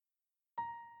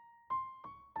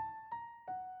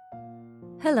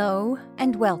Hello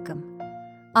and welcome.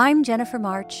 I'm Jennifer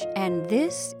March, and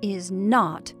this is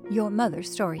not your mother's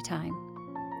story time.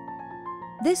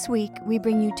 This week, we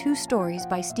bring you two stories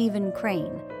by Stephen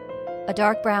Crane, A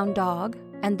Dark Brown Dog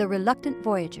and The Reluctant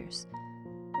Voyagers.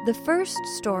 The first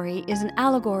story is an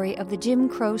allegory of the Jim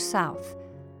Crow South.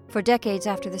 For decades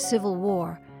after the Civil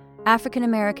War, African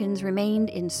Americans remained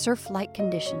in serf-like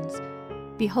conditions,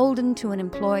 beholden to an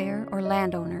employer or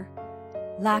landowner,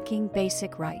 lacking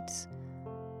basic rights.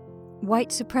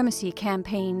 White supremacy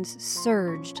campaigns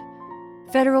surged.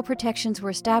 Federal protections were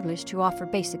established to offer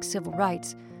basic civil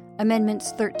rights,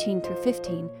 Amendments 13 through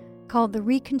 15, called the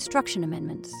Reconstruction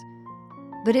Amendments.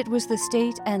 But it was the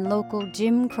state and local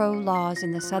Jim Crow laws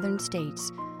in the southern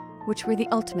states which were the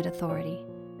ultimate authority,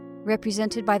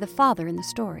 represented by the father in the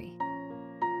story.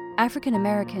 African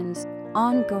Americans'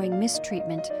 ongoing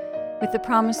mistreatment with the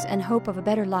promise and hope of a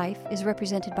better life is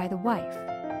represented by the wife.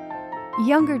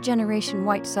 Younger generation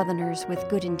white Southerners with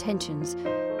good intentions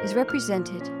is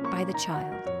represented by the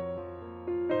child.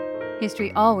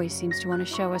 History always seems to want to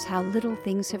show us how little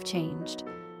things have changed.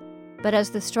 But as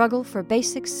the struggle for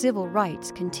basic civil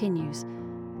rights continues,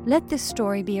 let this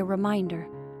story be a reminder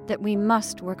that we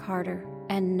must work harder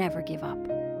and never give up.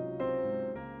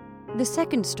 The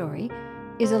second story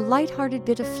is a light-hearted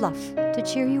bit of fluff to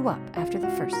cheer you up after the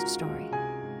first story.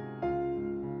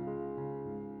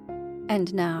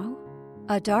 And now,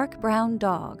 A Dark Brown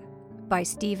Dog by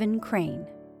Stephen Crane.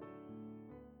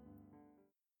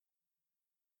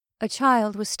 A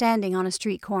child was standing on a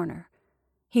street corner.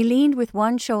 He leaned with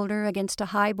one shoulder against a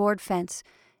high board fence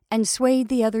and swayed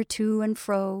the other to and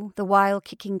fro, the while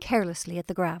kicking carelessly at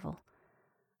the gravel.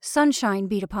 Sunshine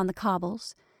beat upon the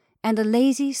cobbles, and a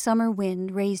lazy summer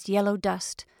wind raised yellow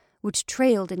dust, which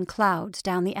trailed in clouds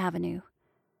down the avenue.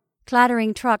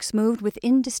 Clattering trucks moved with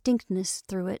indistinctness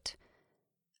through it.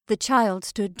 The child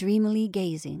stood dreamily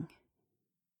gazing.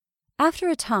 After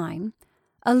a time,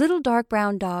 a little dark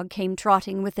brown dog came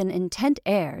trotting with an intent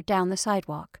air down the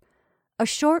sidewalk. A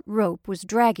short rope was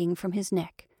dragging from his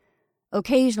neck.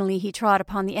 Occasionally he trod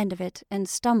upon the end of it and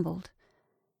stumbled.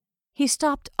 He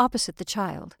stopped opposite the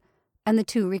child, and the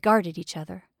two regarded each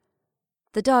other.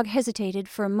 The dog hesitated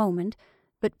for a moment,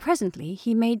 but presently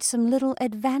he made some little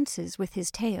advances with his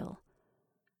tail.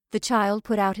 The child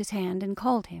put out his hand and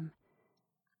called him.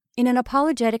 In an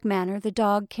apologetic manner, the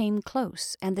dog came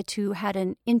close, and the two had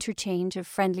an interchange of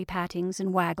friendly pattings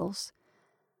and waggles.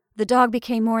 The dog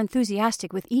became more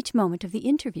enthusiastic with each moment of the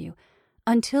interview,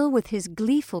 until with his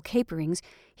gleeful caperings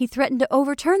he threatened to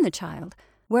overturn the child,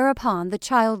 whereupon the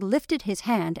child lifted his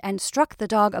hand and struck the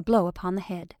dog a blow upon the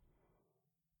head.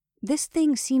 This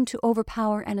thing seemed to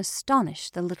overpower and astonish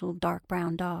the little dark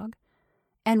brown dog,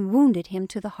 and wounded him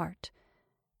to the heart.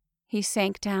 He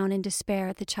sank down in despair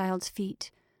at the child's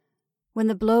feet. When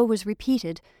the blow was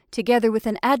repeated, together with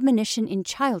an admonition in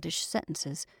childish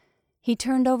sentences, he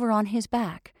turned over on his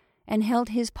back and held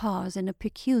his paws in a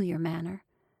peculiar manner.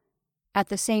 At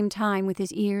the same time, with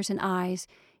his ears and eyes,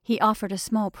 he offered a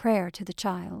small prayer to the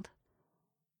child.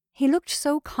 He looked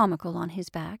so comical on his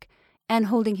back, and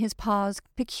holding his paws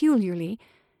peculiarly,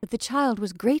 that the child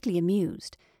was greatly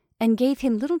amused, and gave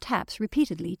him little taps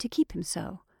repeatedly to keep him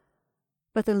so.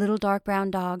 But the little dark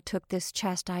brown dog took this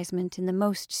chastisement in the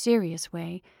most serious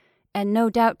way, and no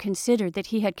doubt considered that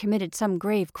he had committed some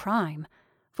grave crime,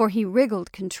 for he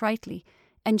wriggled contritely,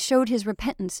 and showed his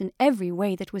repentance in every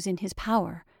way that was in his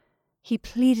power. He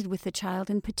pleaded with the child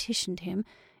and petitioned him,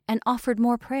 and offered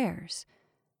more prayers.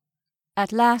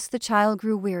 At last the child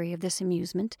grew weary of this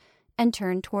amusement, and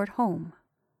turned toward home.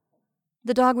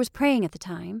 The dog was praying at the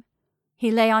time.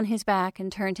 He lay on his back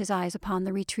and turned his eyes upon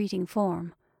the retreating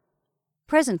form.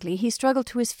 Presently he struggled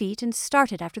to his feet and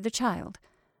started after the child.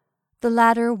 The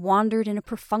latter wandered in a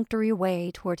perfunctory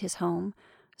way toward his home,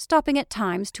 stopping at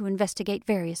times to investigate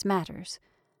various matters.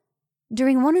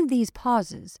 During one of these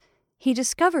pauses, he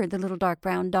discovered the little dark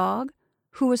brown dog,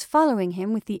 who was following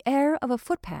him with the air of a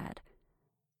footpad.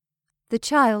 The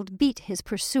child beat his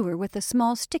pursuer with a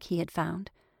small stick he had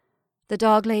found. The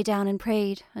dog lay down and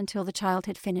prayed until the child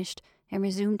had finished and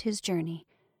resumed his journey.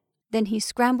 Then he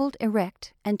scrambled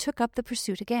erect and took up the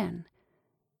pursuit again.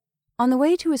 On the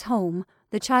way to his home,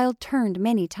 the child turned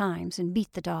many times and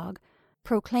beat the dog,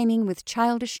 proclaiming with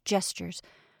childish gestures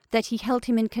that he held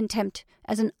him in contempt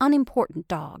as an unimportant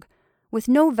dog, with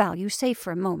no value save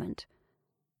for a moment.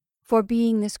 For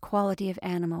being this quality of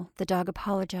animal, the dog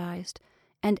apologized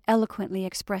and eloquently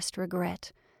expressed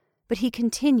regret, but he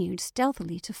continued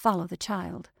stealthily to follow the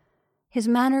child. His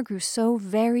manner grew so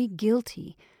very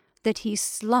guilty that he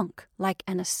slunk like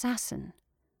an assassin.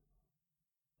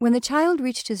 When the child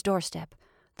reached his doorstep,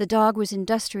 The dog was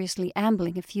industriously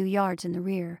ambling a few yards in the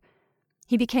rear.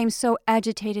 He became so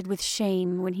agitated with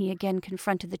shame when he again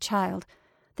confronted the child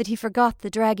that he forgot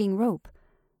the dragging rope.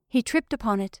 He tripped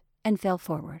upon it and fell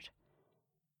forward.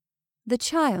 The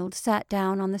child sat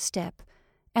down on the step,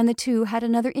 and the two had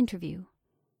another interview.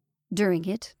 During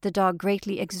it, the dog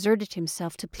greatly exerted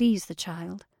himself to please the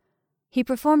child. He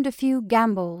performed a few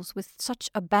gambols with such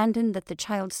abandon that the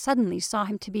child suddenly saw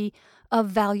him to be a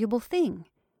valuable thing.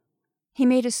 He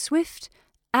made a swift,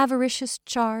 avaricious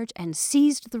charge and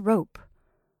seized the rope.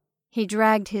 He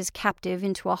dragged his captive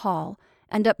into a hall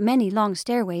and up many long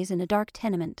stairways in a dark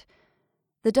tenement.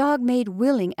 The dog made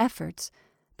willing efforts,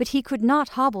 but he could not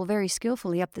hobble very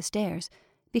skillfully up the stairs,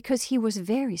 because he was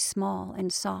very small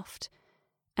and soft,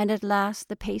 and at last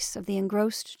the pace of the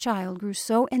engrossed child grew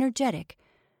so energetic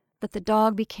that the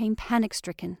dog became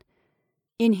panic-stricken.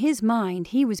 In his mind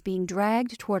he was being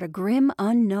dragged toward a grim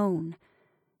unknown.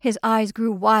 His eyes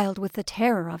grew wild with the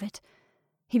terror of it.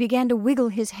 He began to wiggle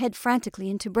his head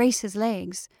frantically and to brace his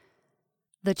legs.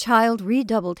 The child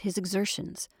redoubled his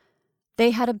exertions. They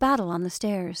had a battle on the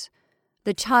stairs.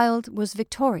 The child was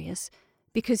victorious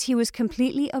because he was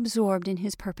completely absorbed in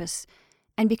his purpose,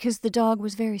 and because the dog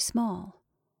was very small.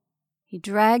 He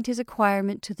dragged his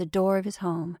acquirement to the door of his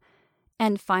home,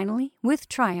 and finally, with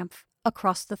triumph,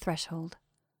 across the threshold.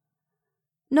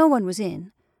 No one was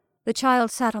in. The child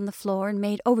sat on the floor and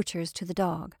made overtures to the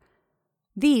dog.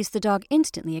 These the dog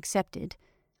instantly accepted.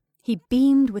 He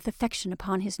beamed with affection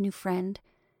upon his new friend.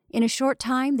 In a short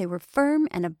time they were firm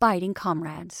and abiding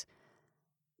comrades.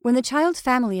 When the child's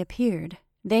family appeared,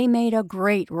 they made a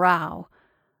great row.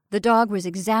 The dog was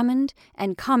examined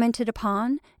and commented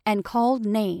upon and called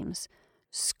names.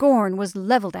 Scorn was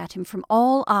leveled at him from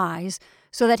all eyes,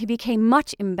 so that he became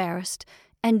much embarrassed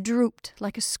and drooped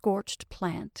like a scorched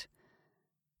plant.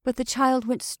 But the child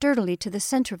went sturdily to the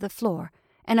center of the floor,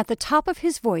 and at the top of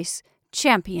his voice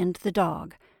championed the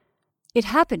dog. It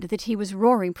happened that he was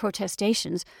roaring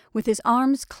protestations, with his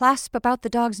arms clasped about the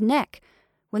dog's neck,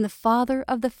 when the father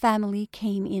of the family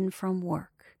came in from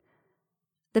work.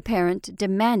 The parent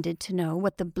demanded to know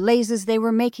what the blazes they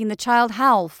were making the child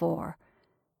howl for.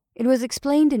 It was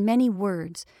explained in many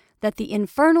words that the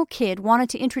infernal kid wanted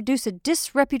to introduce a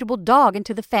disreputable dog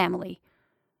into the family.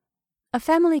 A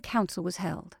family council was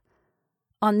held.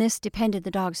 On this depended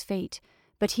the dog's fate,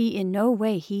 but he in no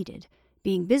way heeded,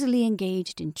 being busily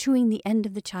engaged in chewing the end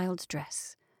of the child's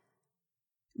dress.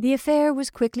 The affair was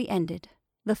quickly ended.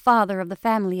 The father of the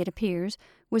family, it appears,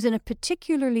 was in a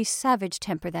particularly savage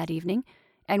temper that evening,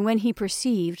 and when he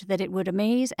perceived that it would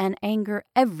amaze and anger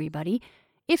everybody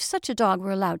if such a dog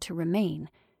were allowed to remain,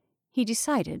 he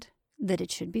decided that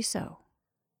it should be so.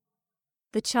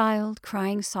 The child,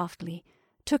 crying softly,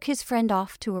 took his friend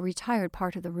off to a retired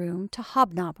part of the room to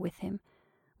hobnob with him,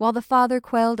 while the father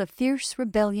quelled a fierce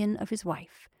rebellion of his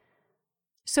wife.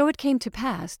 So it came to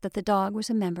pass that the dog was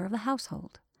a member of the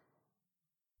household.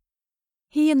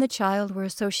 He and the child were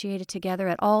associated together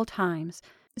at all times,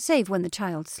 save when the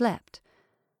child slept.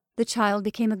 The child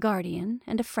became a guardian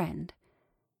and a friend.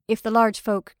 If the large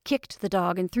folk kicked the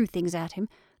dog and threw things at him,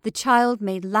 the child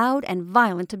made loud and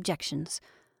violent objections.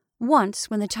 Once,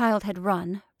 when the child had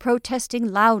run, protesting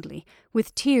loudly,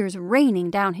 with tears raining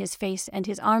down his face and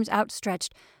his arms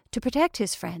outstretched to protect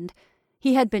his friend,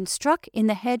 he had been struck in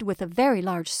the head with a very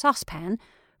large saucepan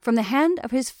from the hand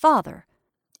of his father,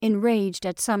 enraged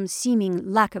at some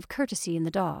seeming lack of courtesy in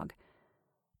the dog.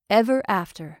 Ever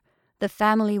after, the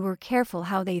family were careful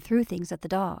how they threw things at the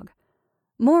dog.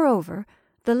 Moreover,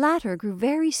 the latter grew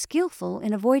very skillful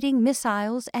in avoiding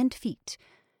missiles and feet.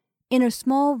 In a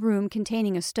small room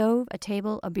containing a stove, a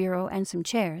table, a bureau, and some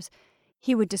chairs,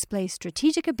 he would display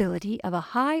strategic ability of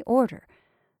a high order,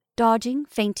 dodging,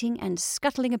 feinting, and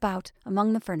scuttling about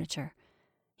among the furniture.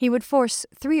 He would force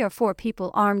 3 or 4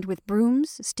 people armed with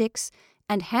brooms, sticks,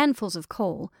 and handfuls of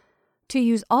coal to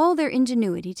use all their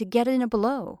ingenuity to get in a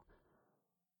blow.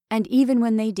 And even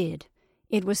when they did,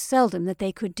 it was seldom that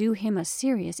they could do him a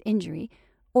serious injury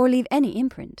or leave any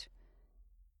imprint.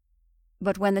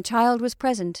 But when the child was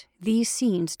present, these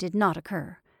scenes did not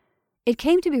occur. It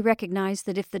came to be recognized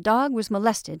that if the dog was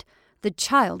molested, the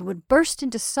child would burst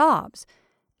into sobs,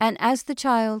 and as the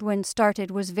child, when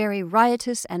started, was very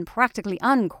riotous and practically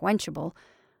unquenchable,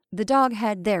 the dog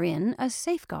had therein a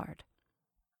safeguard.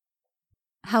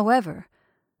 However,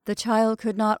 the child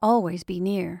could not always be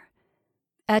near.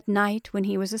 At night, when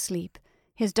he was asleep,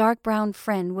 his dark brown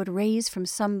friend would raise from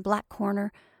some black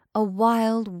corner a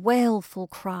wild, wailful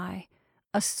cry,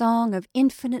 a song of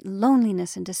infinite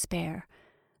loneliness and despair,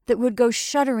 that would go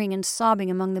shuddering and sobbing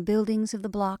among the buildings of the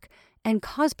block and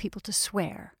cause people to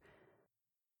swear.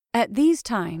 At these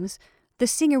times, the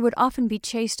singer would often be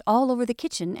chased all over the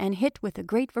kitchen and hit with a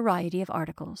great variety of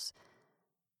articles.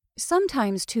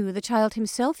 Sometimes, too, the child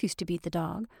himself used to beat the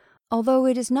dog, although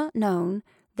it is not known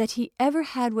that he ever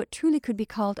had what truly could be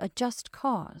called a just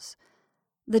cause.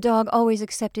 The dog always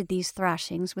accepted these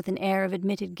thrashings with an air of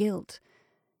admitted guilt.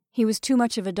 He was too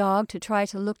much of a dog to try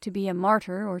to look to be a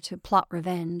martyr or to plot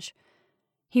revenge.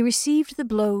 He received the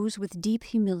blows with deep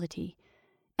humility,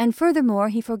 and furthermore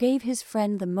he forgave his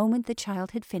friend the moment the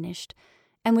child had finished,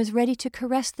 and was ready to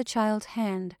caress the child's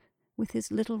hand with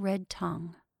his little red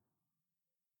tongue.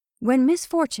 When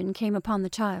misfortune came upon the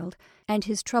child, and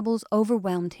his troubles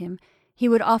overwhelmed him, he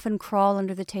would often crawl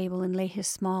under the table and lay his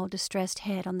small, distressed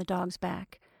head on the dog's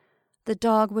back. The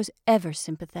dog was ever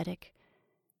sympathetic.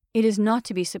 It is not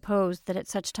to be supposed that at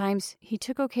such times he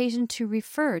took occasion to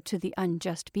refer to the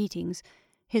unjust beatings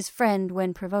his friend,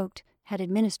 when provoked, had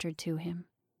administered to him.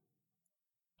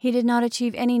 He did not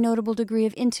achieve any notable degree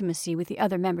of intimacy with the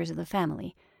other members of the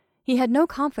family. He had no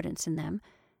confidence in them,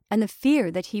 and the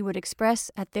fear that he would express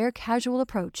at their casual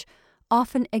approach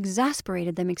often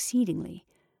exasperated them exceedingly.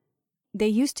 They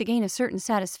used to gain a certain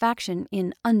satisfaction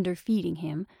in underfeeding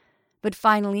him, but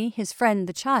finally his friend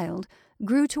the child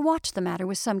grew to watch the matter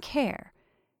with some care,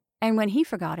 and when he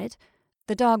forgot it,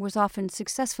 the dog was often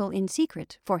successful in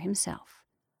secret for himself.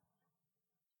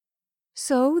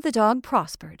 So the dog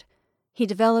prospered. He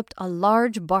developed a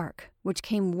large bark, which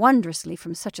came wondrously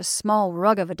from such a small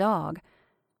rug of a dog.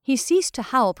 He ceased to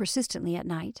howl persistently at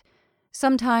night.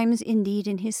 Sometimes, indeed,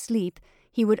 in his sleep,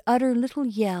 he would utter little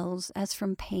yells as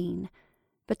from pain,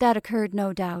 but that occurred,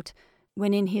 no doubt,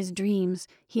 when in his dreams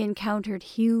he encountered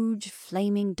huge,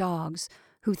 flaming dogs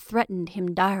who threatened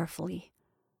him direfully.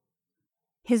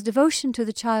 His devotion to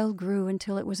the child grew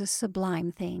until it was a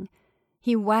sublime thing.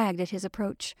 He wagged at his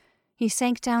approach. He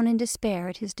sank down in despair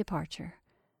at his departure.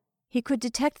 He could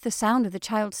detect the sound of the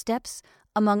child's steps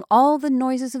among all the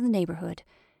noises of the neighborhood.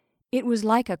 It was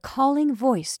like a calling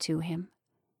voice to him.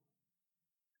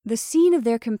 The scene of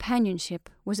their companionship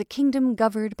was a kingdom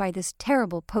governed by this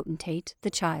terrible potentate,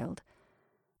 the child.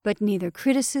 But neither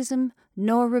criticism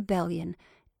nor rebellion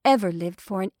ever lived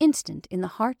for an instant in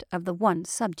the heart of the one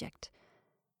subject.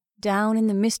 Down in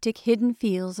the mystic hidden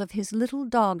fields of his little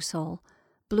dog soul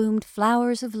bloomed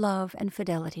flowers of love and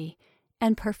fidelity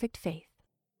and perfect faith.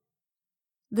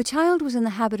 The child was in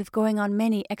the habit of going on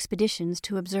many expeditions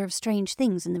to observe strange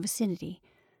things in the vicinity.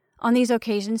 On these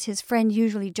occasions his friend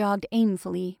usually jogged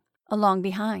aimfully along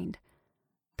behind.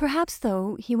 Perhaps,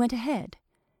 though, he went ahead.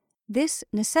 This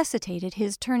necessitated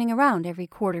his turning around every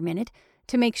quarter minute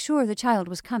to make sure the child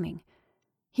was coming.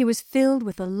 He was filled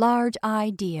with a large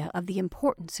idea of the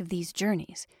importance of these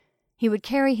journeys. He would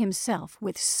carry himself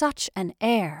with such an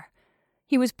air.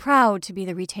 He was proud to be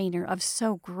the retainer of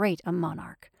so great a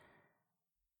monarch.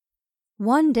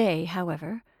 One day,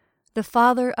 however, the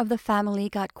father of the family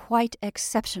got quite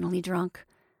exceptionally drunk.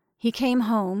 He came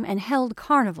home and held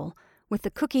carnival with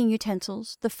the cooking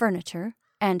utensils, the furniture,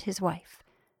 and his wife.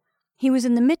 He was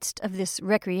in the midst of this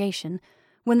recreation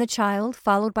when the child,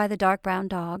 followed by the dark brown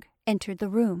dog, entered the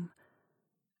room.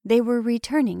 They were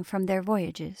returning from their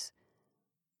voyages.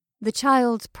 The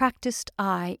child's practiced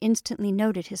eye instantly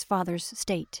noted his father's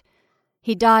state.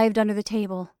 He dived under the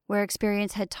table, where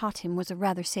experience had taught him was a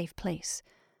rather safe place.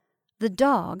 The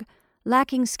dog,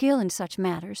 lacking skill in such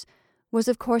matters, was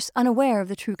of course unaware of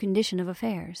the true condition of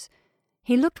affairs.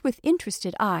 He looked with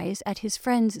interested eyes at his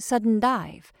friend's sudden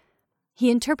dive.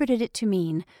 He interpreted it to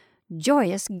mean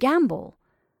joyous gambol.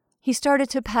 He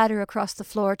started to patter across the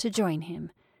floor to join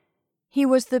him. He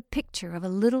was the picture of a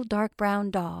little dark brown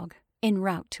dog en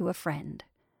route to a friend.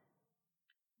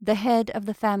 The head of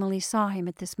the family saw him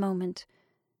at this moment.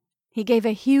 He gave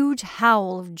a huge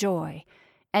howl of joy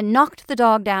and knocked the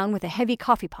dog down with a heavy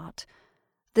coffee pot.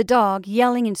 The dog,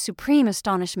 yelling in supreme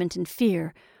astonishment and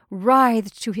fear,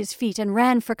 writhed to his feet and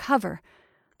ran for cover.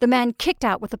 The man kicked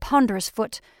out with a ponderous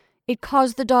foot. It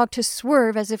caused the dog to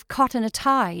swerve as if caught in a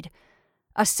tide.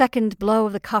 A second blow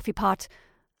of the coffee pot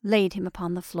laid him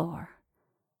upon the floor.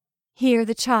 Here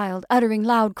the child, uttering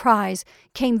loud cries,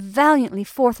 came valiantly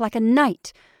forth like a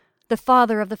knight. The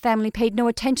father of the family paid no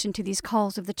attention to these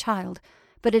calls of the child,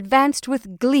 but advanced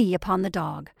with glee upon the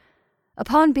dog.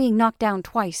 Upon being knocked down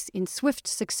twice in swift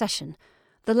succession,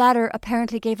 the latter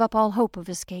apparently gave up all hope of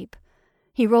escape.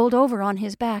 He rolled over on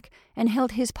his back and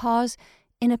held his paws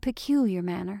in a peculiar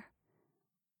manner.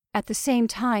 At the same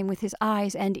time, with his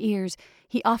eyes and ears,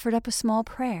 he offered up a small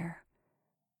prayer.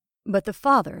 But the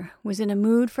father was in a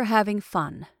mood for having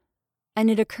fun,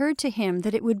 and it occurred to him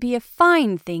that it would be a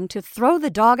fine thing to throw the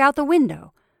dog out the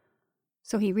window.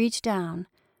 So he reached down,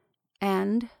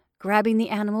 and, grabbing the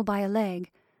animal by a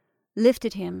leg,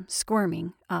 lifted him,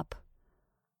 squirming, up.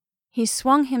 He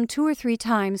swung him 2 or 3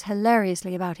 times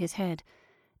hilariously about his head,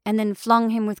 and then flung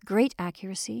him with great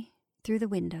accuracy through the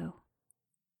window.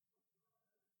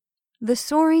 The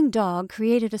soaring dog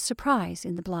created a surprise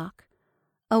in the block.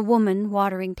 A woman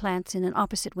watering plants in an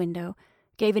opposite window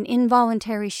gave an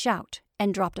involuntary shout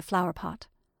and dropped a flower pot.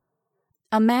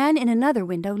 A man in another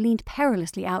window leaned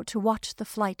perilously out to watch the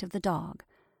flight of the dog.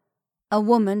 A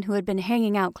woman who had been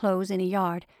hanging out clothes in a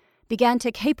yard began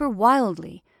to caper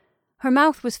wildly. Her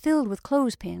mouth was filled with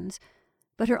clothespins,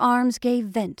 but her arms gave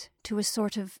vent to a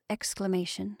sort of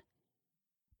exclamation.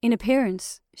 In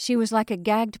appearance, she was like a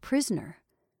gagged prisoner.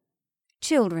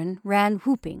 Children ran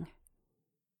whooping.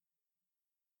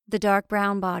 The dark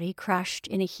brown body crashed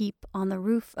in a heap on the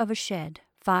roof of a shed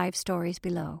 5 stories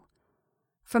below.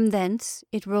 From thence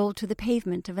it rolled to the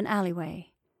pavement of an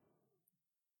alleyway.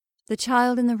 The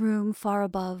child in the room far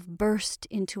above burst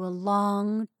into a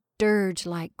long,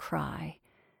 dirge-like cry,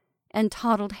 and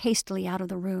toddled hastily out of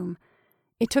the room.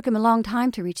 It took him a long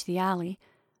time to reach the alley,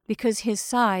 because his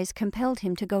size compelled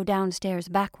him to go downstairs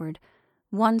backward,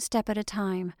 1 step at a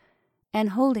time,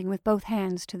 and holding with both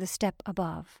hands to the step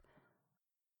above.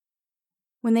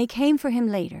 When they came for him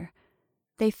later,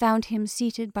 they found him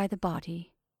seated by the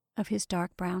body of his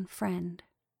dark brown friend.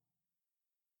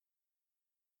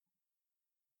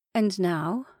 And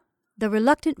now, The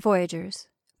Reluctant Voyagers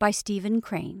by Stephen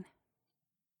Crane.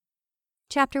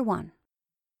 Chapter 1.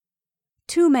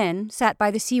 2 men sat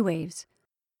by the sea waves.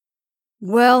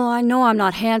 "Well, I know I'm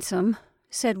not handsome,"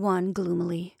 said one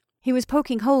gloomily. He was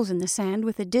poking holes in the sand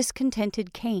with a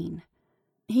discontented cane.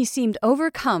 He seemed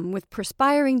overcome with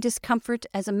perspiring discomfort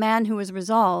as a man who is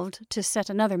resolved to set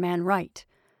another man right.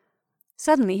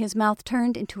 Suddenly his mouth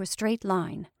turned into a straight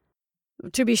line.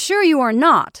 "To be sure you are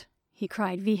not," he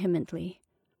cried vehemently.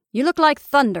 "You look like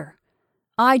thunder.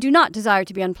 I do not desire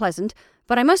to be unpleasant,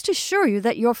 but I must assure you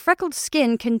that your freckled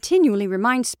skin continually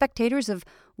reminds spectators of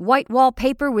white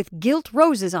wallpaper with gilt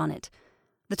roses on it.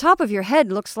 The top of your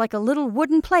head looks like a little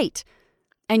wooden plate,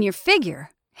 and your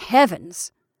figure,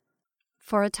 heavens!"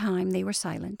 For a time they were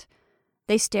silent.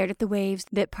 They stared at the waves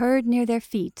that purred near their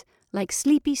feet like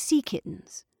sleepy sea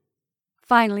kittens.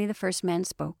 Finally the first man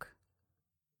spoke.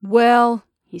 "Well,"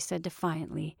 he said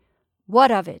defiantly, "what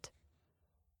of it?"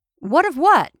 "What of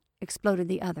what?" exploded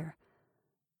the other.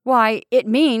 "Why, it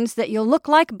means that you'll look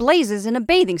like blazes in a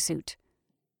bathing suit."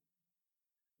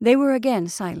 They were again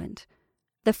silent.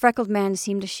 The freckled man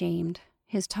seemed ashamed.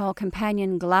 His tall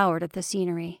companion glowered at the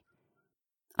scenery.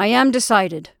 "I am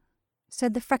decided,"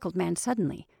 said the freckled man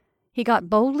suddenly. He got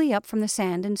boldly up from the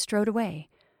sand and strode away.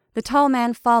 The tall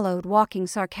man followed, walking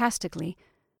sarcastically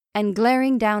and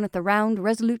glaring down at the round,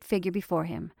 resolute figure before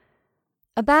him.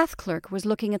 A bath clerk was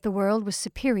looking at the world with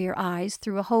superior eyes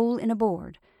through a hole in a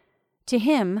board. To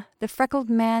him, the freckled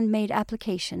man made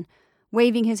application,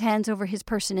 waving his hands over his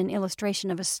person in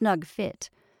illustration of a snug fit.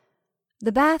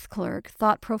 The bath clerk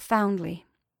thought profoundly.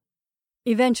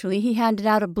 Eventually he handed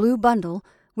out a blue bundle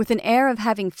with an air of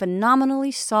having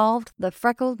phenomenally solved the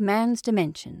freckled man's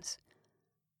dimensions.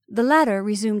 The latter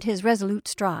resumed his resolute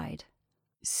stride.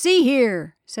 "See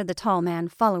here," said the tall man,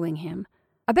 following him.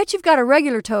 "I bet you've got a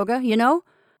regular toga, you know.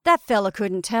 That fella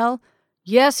couldn't tell."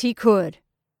 "Yes, he could,"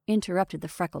 interrupted the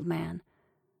freckled man.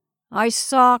 "I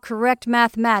saw correct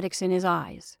mathematics in his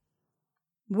eyes."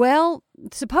 "Well,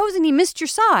 supposing he missed your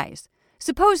size?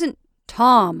 Supposing—"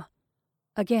 "Tom,"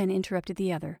 again interrupted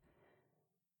the other.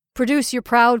 "Produce your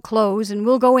proud clothes and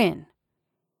we'll go in."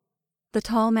 The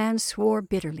tall man swore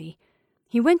bitterly.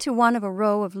 He went to one of a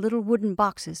row of little wooden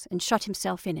boxes and shut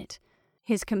himself in it.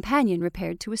 His companion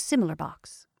repaired to a similar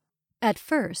box. At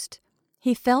first,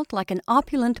 he felt like an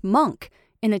opulent monk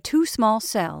in a too small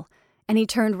cell, and he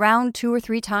turned round 2 or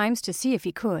 3 times to see if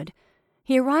he could.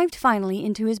 He arrived finally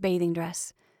into his bathing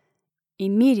dress.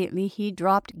 Immediately he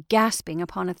dropped gasping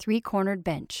upon a 3-cornered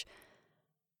bench.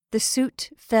 The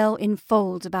suit fell in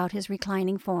folds about his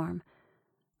reclining form.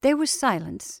 There was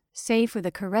silence, save for the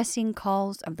caressing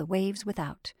calls of the waves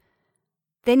without.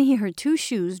 Then he heard 2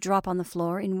 shoes drop on the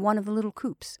floor in one of the little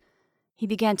coops. He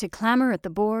began to clamor at the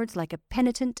boards like a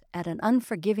penitent at an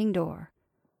unforgiving door.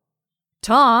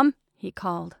 "Tom!" he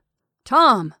called.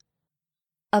 "Tom!"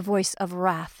 A voice of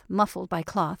wrath, muffled by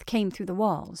cloth, came through the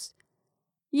walls.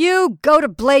 "You go to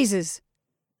blazes!"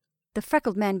 The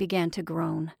freckled man began to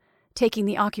groan, taking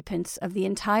the occupants of the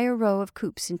entire row of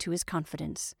coops into his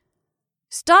confidence.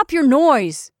 "Stop your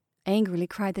noise!" angrily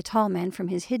cried the tall man from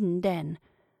his hidden den.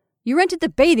 "You rented the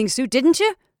bathing suit, didn't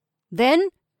you? Then—"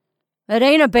 "It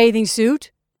ain't a bathing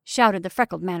suit," shouted the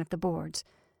freckled man at the boards.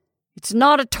 "It's an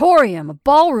auditorium, a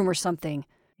ballroom or something.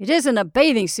 It isn't a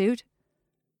bathing suit."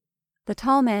 The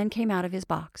tall man came out of his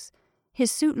box.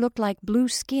 His suit looked like blue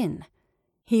skin.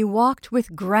 He walked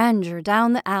with grandeur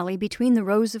down the alley between the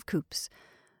rows of coupes.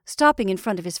 Stopping in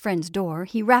front of his friend's door,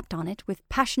 he rapped on it with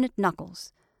passionate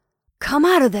knuckles. "Come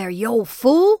out of there, you old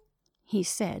fool," he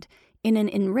said, in an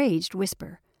enraged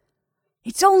whisper.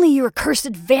 "It's only your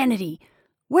accursed vanity.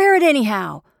 Wear it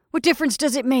anyhow. What difference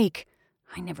does it make?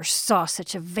 I never saw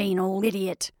such a vain old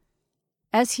idiot."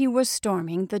 As he was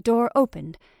storming, the door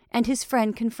opened, and his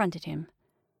friend confronted him.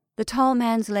 The tall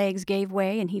man's legs gave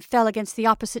way, and he fell against the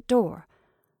opposite door.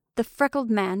 The freckled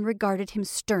man regarded him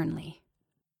sternly.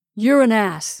 "You're an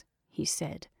ass," he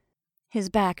said. His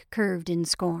back curved in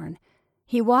scorn.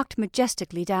 He walked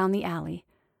majestically down the alley.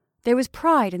 There was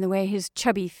pride in the way his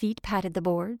chubby feet patted the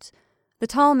boards. The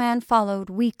tall man followed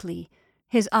weakly,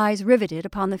 his eyes riveted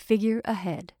upon the figure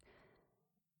ahead.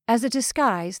 As a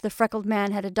disguise, the freckled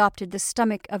man had adopted the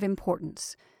stomach of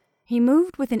importance. He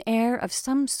moved with an air of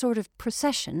some sort of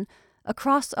procession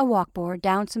across a walkboard,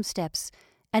 down some steps,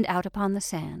 and out upon the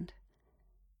sand.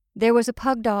 There was a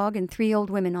pug dog and 3 old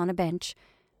women on a bench,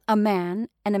 a man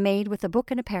and a maid with a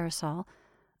book and a parasol,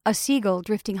 a seagull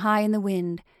drifting high in the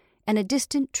wind, and a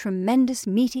distant, tremendous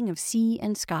meeting of sea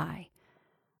and sky.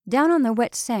 Down on the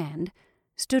wet sand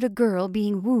stood a girl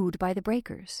being wooed by the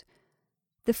breakers.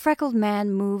 The freckled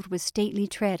man moved with stately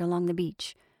tread along the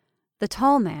beach. The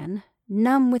tall man,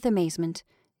 numb with amazement,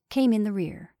 came in the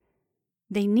rear.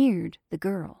 They neared the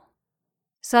girl.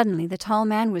 Suddenly the tall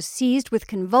man was seized with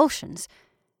convulsions.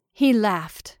 He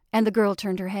laughed, and the girl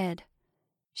turned her head.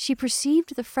 She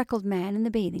perceived the freckled man in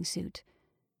the bathing suit.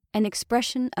 An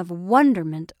expression of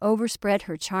wonderment overspread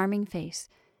her charming face.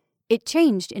 It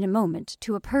changed in a moment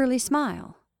to a pearly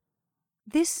smile.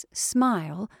 This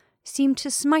smile seemed to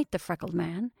smite the freckled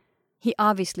man. He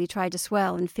obviously tried to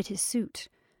swell and fit his suit.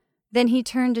 Then he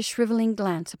turned a shriveling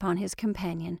glance upon his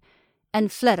companion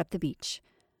and fled up the beach.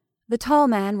 The tall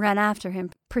man ran after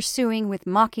him, pursuing with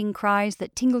mocking cries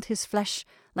that tingled his flesh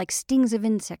like stings of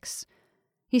insects.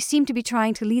 He seemed to be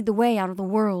trying to lead the way out of the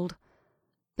world.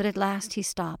 But at last he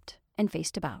stopped and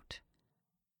faced about.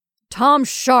 "Tom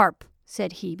Sharp,"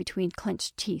 said he between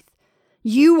clenched teeth,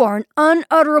 "you are an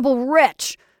unutterable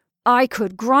wretch. I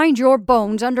could grind your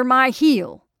bones under my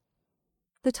heel."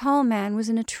 The tall man was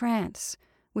in a trance,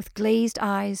 with glazed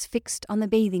eyes fixed on the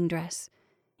bathing dress.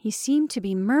 He seemed to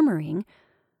be murmuring,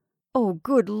 "Oh,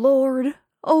 good Lord!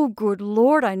 Oh, good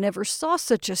Lord, I never saw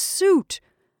such a suit."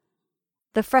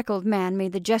 The freckled man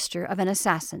made the gesture of an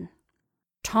assassin.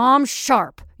 "Tom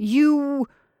Sharp, you—"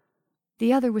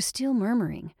 The other was still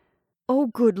murmuring, "Oh,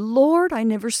 good Lord, I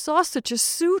never saw such a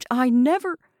suit, I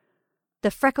never—"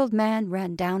 The freckled man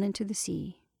ran down into the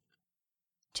sea.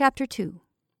 Chapter 2.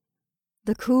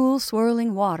 The cool,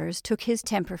 swirling waters took his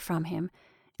temper from him,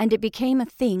 and it became a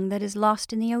thing that is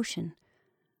lost in the ocean.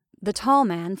 The tall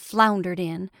man floundered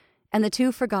in, and the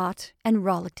two forgot and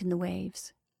rollicked in the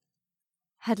waves.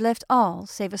 Had left all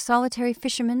save a solitary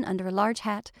fisherman under a large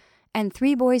hat and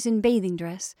 3 boys in bathing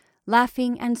dress,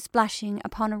 laughing and splashing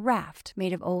upon a raft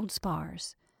made of old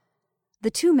spars.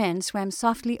 The 2 men swam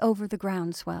softly over the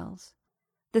ground swells.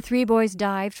 The 3 boys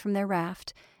dived from their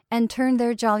raft and turned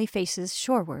their jolly faces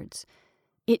shorewards.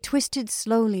 It twisted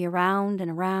slowly around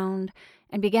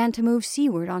and began to move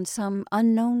seaward on some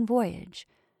unknown voyage.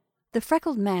 The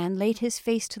freckled man laid his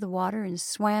face to the water and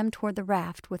swam toward the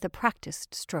raft with a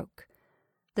practised stroke.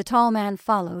 The tall man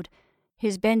followed,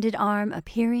 his bended arm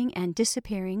appearing and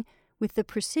disappearing with the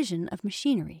precision of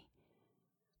machinery.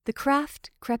 The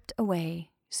craft crept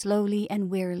away, slowly and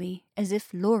wearily, as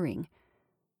if luring.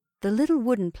 The little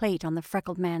wooden plate on the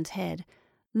freckled man's head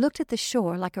looked at the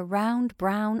shore like a round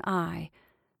brown eye,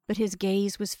 but his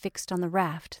gaze was fixed on the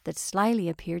raft that slyly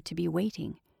appeared to be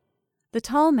waiting. The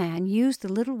tall man used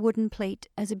the little wooden plate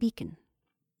as a beacon.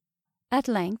 At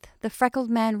length the freckled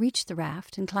man reached the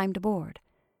raft and climbed aboard.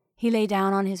 He lay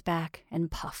down on his back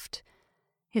and puffed.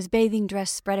 His bathing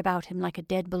dress spread about him like a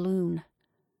dead balloon.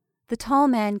 The tall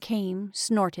man came,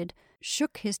 snorted,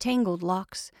 shook his tangled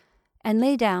locks, and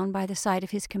lay down by the side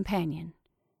of his companion.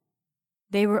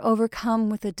 They were overcome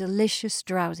with a delicious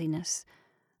drowsiness.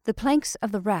 The planks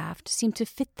of the raft seemed to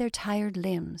fit their tired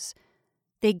limbs.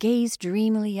 They gazed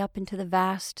dreamily up into the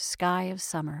vast sky of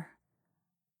summer.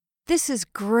 "This is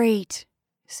great,"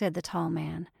 said the tall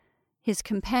man. His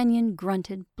companion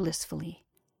grunted blissfully.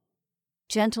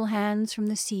 Gentle hands from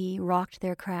the sea rocked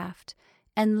their craft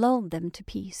and lulled them to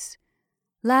peace.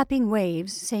 Lapping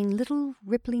waves sang little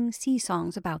rippling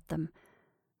sea-songs about them.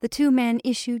 The 2 men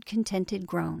issued contented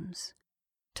groans.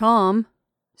 "Tom,"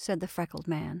 said the freckled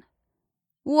man.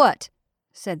 "What?"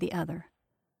 said the other.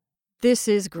 "This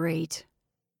is great."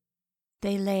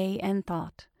 They lay and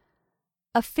thought.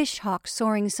 A fish-hawk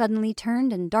soaring suddenly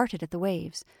turned and darted at the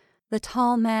waves. The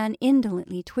tall man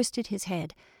indolently twisted his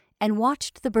head and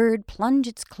watched the bird plunge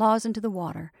its claws into the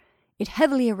water. It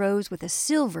heavily arose with a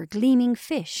silver gleaming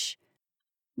fish.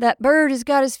 "That bird has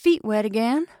got his feet wet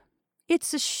again.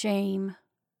 It's a shame,"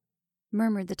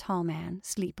 murmured the tall man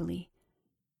sleepily.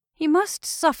 "He must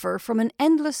suffer from an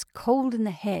endless cold in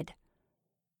the head.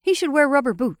 He should wear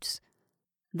rubber boots.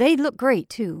 They'd look great,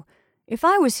 too. If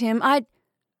I was him, I'd—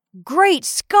 Great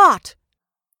Scott!"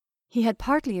 He had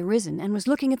partly arisen and was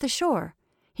looking at the shore.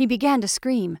 He began to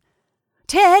scream.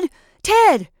 "Ted!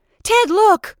 Ted! Ted,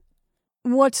 look!"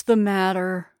 "What's the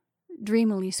matter?"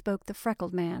 dreamily spoke the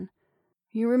freckled man.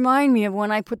 "You remind me of when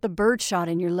I put the birdshot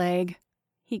in your leg."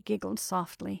 He giggled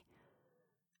softly.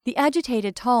 The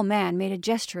agitated tall man made a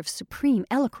gesture of supreme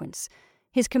eloquence.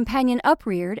 His companion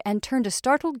upreared and turned a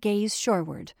startled gaze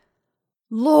shoreward.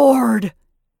 "Lord!"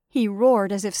 he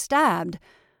roared as if stabbed.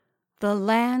 The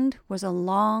land was a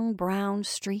long brown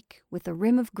streak with a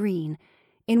rim of green,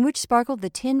 in which sparkled the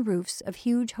tin roofs of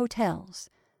huge hotels.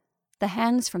 The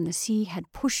hands from the sea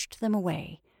had pushed them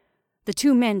away. The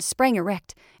two men sprang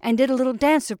erect and did a little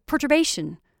dance of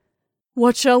perturbation.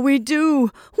 "What shall we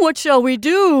do? What shall we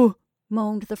do?"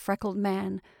 moaned the freckled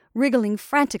man, wriggling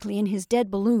frantically in his dead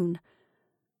balloon.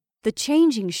 The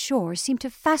changing shore seemed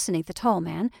to fascinate the tall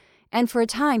man, and for a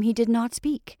time he did not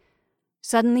speak.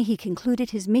 Suddenly he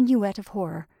concluded his minuet of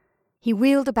horror. He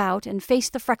wheeled about and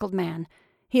faced the freckled man.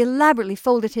 He elaborately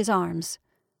folded his arms.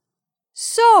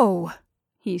 "So,"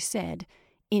 he said,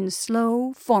 in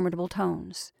slow, formidable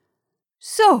tones.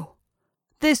 "So,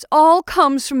 this all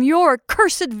comes from your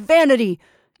accursed vanity,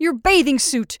 your bathing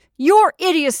suit, your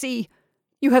idiocy.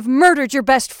 You have murdered your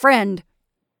best friend."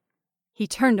 He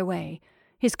turned away.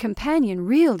 His companion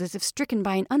reeled as if stricken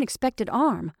by an unexpected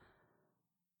arm.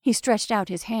 He stretched out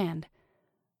his hand.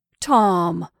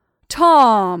 "Tom,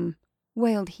 Tom,"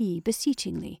 wailed he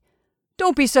beseechingly.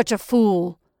 "Don't be such a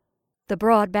fool." The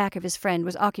broad back of his friend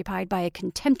was occupied by a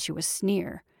contemptuous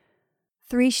sneer.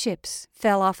 3 ships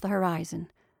fell off the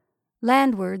horizon.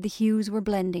 Landward the hues were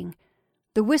blending.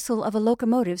 The whistle of a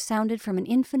locomotive sounded from an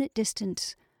infinite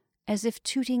distance, as if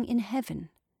tooting in heaven.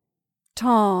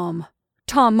 "Tom,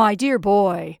 Tom, my dear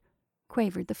boy,"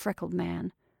 quavered the freckled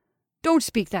man. "Don't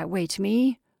speak that way to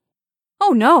me."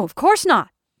 "Oh, no, of course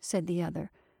not," said the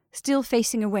other, still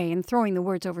facing away and throwing the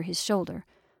words over his shoulder.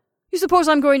 "You suppose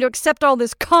I'm going to accept all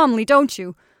this calmly, don't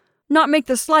you? Not make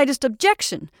the slightest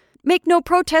objection? Make no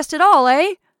protest at all,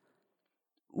 eh?"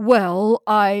 "Well,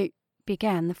 I—"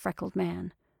 began the freckled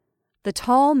man. The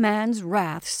tall man's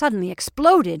wrath suddenly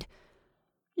exploded.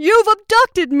 "You've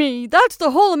abducted me! That's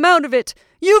the whole amount of it!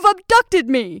 You've abducted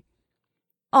me!"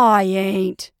 "I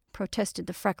ain't," protested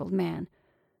the freckled man.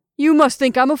 "You must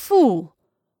think I'm a fool."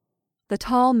 The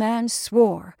tall man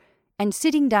swore, and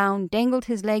sitting down, dangled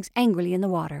his legs angrily in the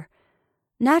water.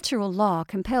 Natural law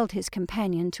compelled his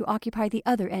companion to occupy the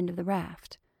other end of the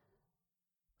raft.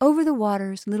 Over the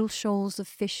waters little shoals of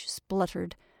fish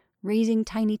spluttered, raising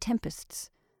tiny tempests.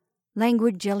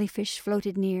 Languid jellyfish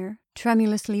floated near,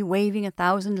 tremulously waving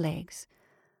 1,000 legs.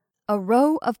 A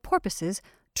row of porpoises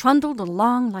trundled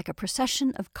along like a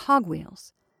procession of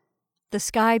cogwheels. The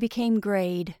sky became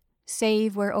grayed,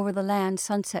 save where over the land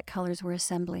sunset colors were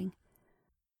assembling.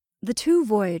 The 2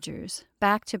 voyagers,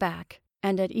 back to back,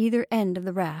 and at either end of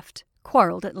the raft,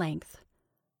 quarreled at length.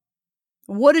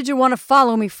 "What did you want to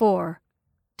follow me for?"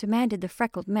 demanded the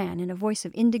freckled man in a voice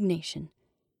of indignation.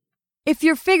 "If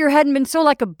your figure hadn't been so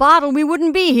like a bottle, we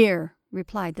wouldn't be here,"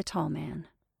 replied the tall man.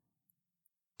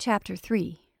 Chapter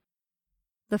 3.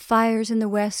 The fires in the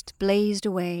west blazed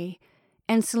away,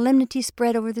 and solemnity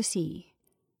spread over the sea.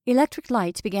 Electric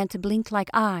lights began to blink like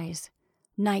eyes.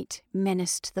 Night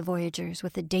menaced the voyagers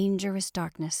with a dangerous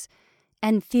darkness,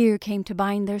 and fear came to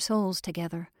bind their souls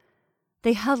together.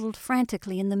 They huddled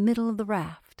frantically in the middle of the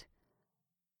raft.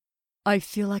 "I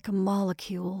feel like a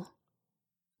molecule,"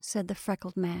 said the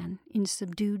freckled man in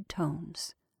subdued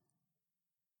tones.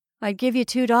 "I'd give you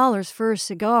 $2 for a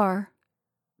cigar,"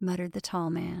 muttered the tall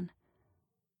man.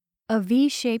 A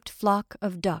V-shaped flock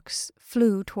of ducks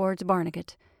flew towards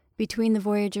Barnegat, between the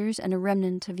voyagers and a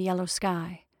remnant of yellow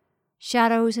sky.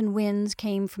 Shadows and winds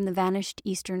came from the vanished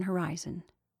eastern horizon.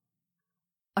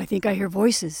 "I think I hear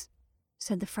voices,"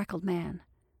 said the freckled man.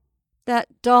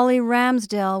 "That Dolly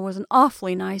Ramsdell was an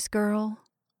awfully nice girl,"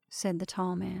 said the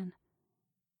tall man.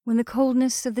 When the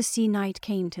coldness of the sea night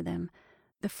came to them,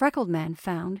 the freckled man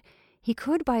found he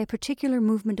could, by a particular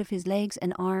movement of his legs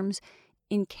and arms,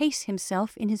 encase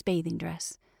himself in his bathing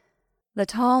dress. The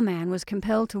tall man was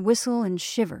compelled to whistle and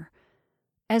shiver.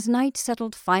 As night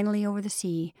settled finally over the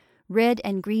sea, red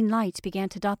and green lights began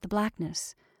to dot the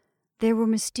blackness. There were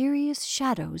mysterious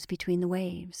shadows between the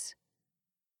waves.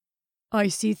 "I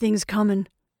see things comin',"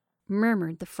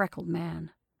 murmured the freckled man.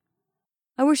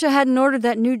 "I wish I hadn't ordered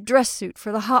that new dress suit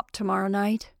for the hop tomorrow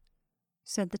night,"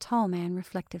 said the tall man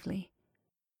reflectively.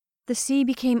 The sea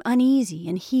became uneasy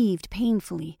and heaved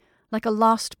painfully, like a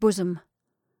lost bosom,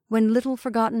 when little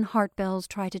forgotten heart bells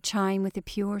try to chime with a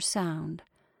pure sound.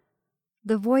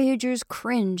 The voyagers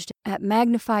cringed at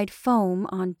magnified foam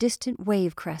on distant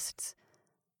wave crests.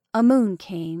 A moon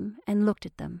came and looked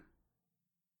at them.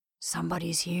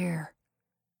 "Somebody's here,"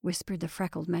 whispered the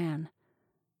freckled man.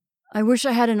 "I wish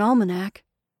I had an almanac,"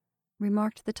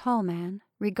 remarked the tall man,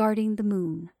 regarding the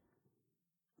moon.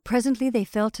 Presently they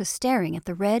fell to staring at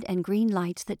the red and green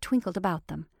lights that twinkled about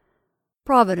them.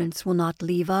 "Providence will not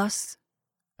leave us,"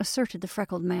 asserted the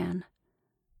freckled man.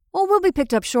 "Oh, we'll be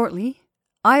picked up shortly.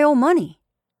 I owe money,"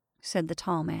 said the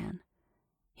tall man.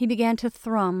 He began to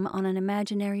thrum on an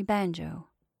imaginary banjo.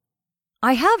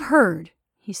 "I have heard,"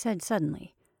 he said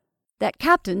suddenly, "that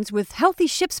captains with healthy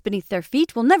ships beneath their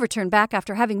feet will never turn back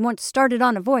after having once started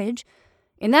on a voyage.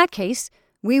 In that case,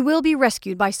 we will be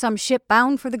rescued by some ship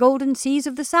bound for the golden seas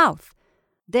of the south.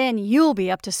 Then you'll be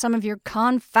up to some of your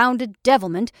confounded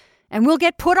devilment, and we'll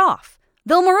get put off.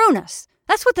 They'll maroon us.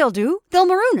 That's what they'll do. They'll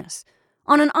maroon us.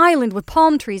 On an island with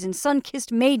palm trees and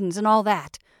sun-kissed maidens and all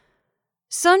that.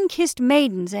 Sun-kissed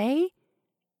maidens, eh?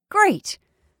 Great.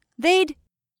 They'd—"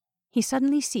 He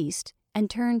suddenly ceased and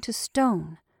turned to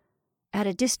stone. At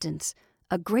a distance,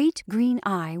 a great green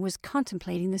eye was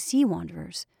contemplating the sea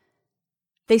wanderers.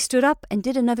 They stood up and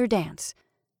did another dance.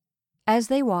 As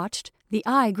they watched, the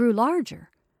eye grew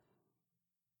larger.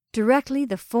 Directly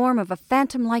the form of a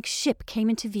phantom-like ship came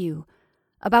into view.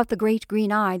 About the great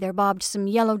green eye there bobbed some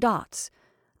yellow dots.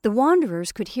 The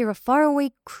wanderers could hear a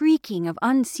faraway creaking of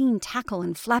unseen tackle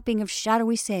and flapping of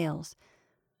shadowy sails.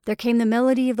 There came the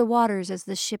melody of the waters as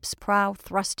the ship's prow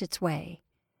thrust its way.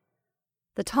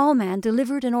 The tall man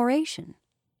delivered an oration.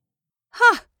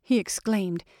 "Ha!" he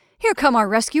exclaimed. "Here come our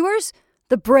rescuers!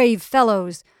 The brave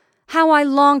fellows! How I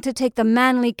long to take the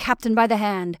manly captain by the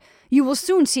hand! You will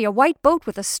soon see a white boat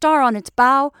with a star on its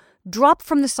bow drop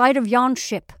from the side of yon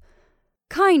ship.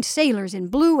 Kind sailors in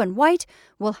blue and white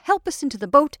will help us into the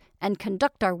boat and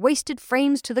conduct our wasted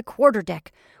frames to the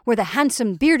quarter-deck, where the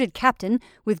handsome bearded captain,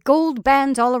 with gold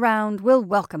bands all around, will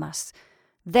welcome us.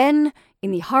 Then,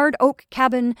 in the hard oak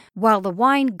cabin, while the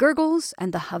wine gurgles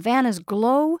and the Havanas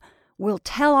glow, we'll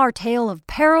tell our tale of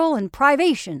peril and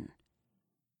privation."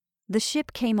 The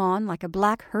ship came on like a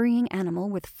black hurrying animal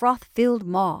with froth-filled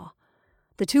maw.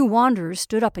 The two wanderers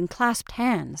stood up and clasped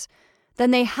hands.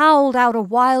 Then they howled out a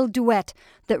wild duet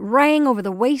that rang over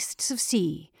the wastes of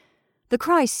sea. The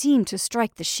cry seemed to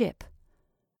strike the ship.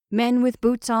 Men with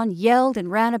boots on yelled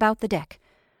and ran about the deck.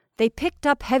 They picked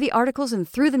up heavy articles and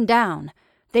threw them down.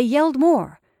 They yelled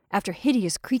more. After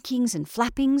hideous creakings and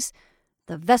flappings,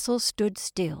 the vessel stood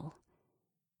still.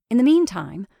 In the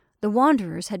meantime, the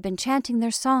wanderers had been chanting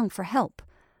their song for help.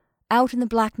 Out in the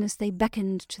blackness they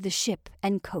beckoned to the ship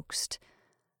and coaxed.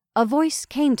 A voice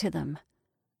came to them.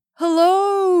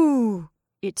 "Hello!"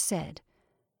 it said.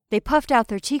 They puffed out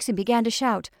their cheeks and began to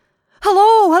shout,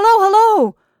 "Hello! Hello!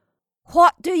 Hello!"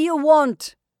 "What do you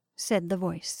want?" said the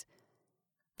voice.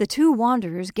 The two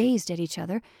wanderers gazed at each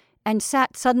other and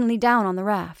sat suddenly down on the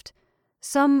raft.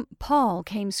 Some pall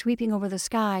came sweeping over the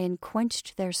sky and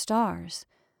quenched their stars.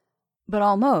 But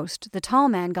almost the tall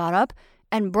man got up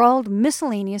and brawled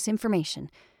miscellaneous information.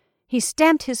 He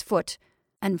stamped his foot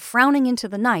and, frowning into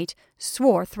the night,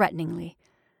 swore threateningly.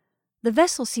 The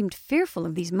vessel seemed fearful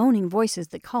of these moaning voices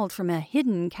that called from a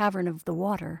hidden cavern of the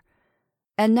water.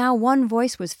 And now one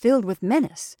voice was filled with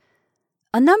menace.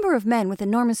 A number of men with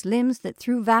enormous limbs that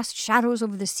threw vast shadows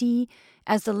over the sea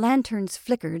as the lanterns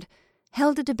flickered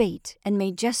held a debate and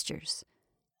made gestures.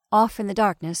 Off in the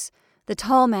darkness, the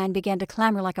tall man began to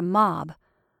clamor like a mob.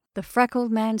 The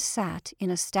freckled man sat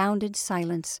in astounded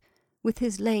silence, with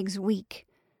his legs weak.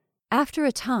 After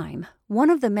a time, one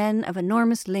of the men of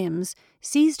enormous limbs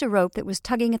seized a rope that was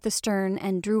tugging at the stern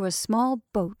and drew a small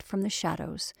boat from the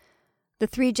shadows. The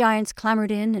three giants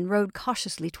clambered in and rowed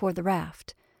cautiously toward the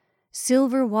raft.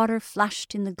 Silver water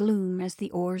flashed in the gloom as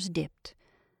the oars dipped.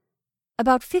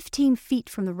 About 15 feet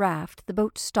from the raft, the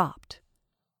boat stopped.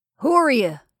 "Who are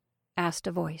you?" asked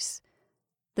a voice.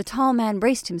 The tall man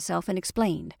braced himself and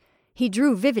explained. He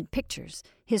drew vivid pictures,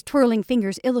 his twirling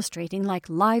fingers illustrating like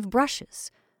live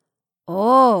brushes.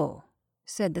 "Oh,"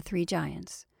 said the three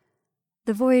giants.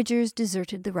 The voyagers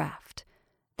deserted the raft.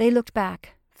 They looked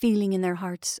back, feeling in their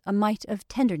hearts a mite of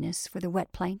tenderness for the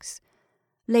wet planks.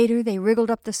 Later they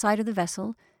wriggled up the side of the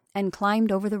vessel and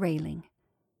climbed over the railing.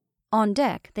 On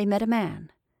deck they met a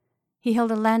man. He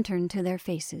held a lantern to their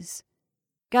faces.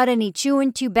 "Got any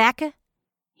chewin' tobacco?"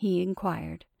 he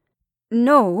inquired.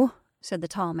 "No," said the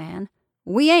tall man.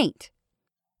 "We ain't."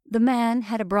 The man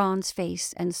had a bronze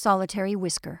face and solitary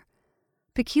whisker.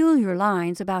 Peculiar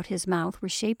lines about his mouth were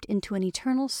shaped into an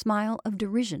eternal smile of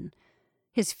derision.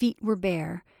 His feet were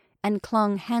bare and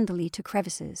clung handily to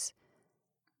crevices.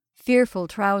 Fearful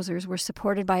trousers were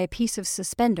supported by a piece of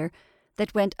suspender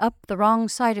that went up the wrong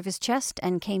side of his chest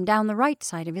and came down the right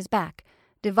side of his back,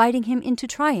 dividing him into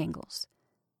triangles.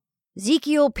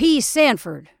 "Ezekiel P.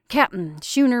 Sanford, Captain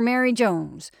Schooner Mary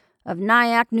Jones, of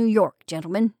Nyack, New York,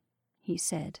 gentlemen," he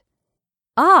said.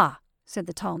 "Ah," said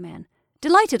the tall man.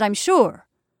 "Delighted, I'm sure."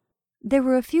 There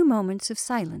were a few moments of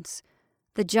silence.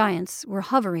 The giants were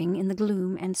hovering in the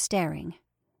gloom and staring.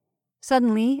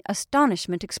 Suddenly,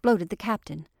 astonishment exploded the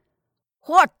captain.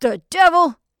 "What the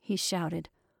devil?" he shouted.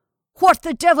 "What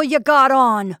the devil you got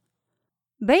on?"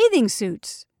 "Bathing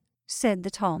suits," said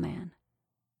the tall man.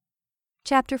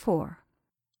 Chapter 4.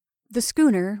 The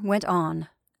schooner went on.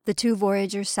 The two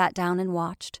voyagers sat down and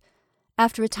watched.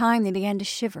 After a time they began to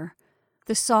shiver.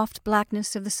 The soft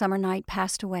blackness of the summer night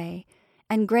passed away,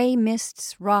 and gray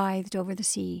mists writhed over the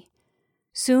sea.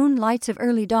 Soon lights of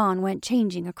early dawn went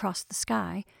changing across the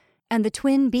sky, and the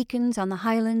twin beacons on the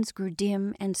highlands grew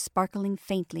dim and sparkling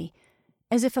faintly,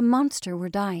 as if a monster were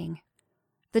dying.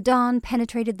 The dawn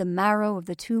penetrated the marrow of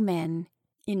the two men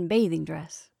in bathing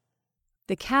dress.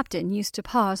 The captain used to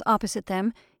pause opposite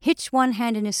them, hitch one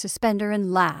hand in his suspender,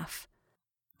 and laugh.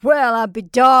 "Well, I'll be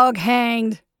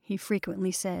dog-hanged," he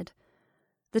frequently said.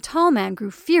 The tall man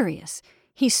grew furious.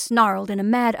 He snarled in a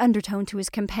mad undertone to his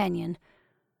companion.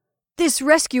 "This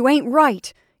rescue ain't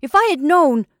right. If I had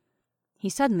known—" He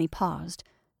suddenly paused,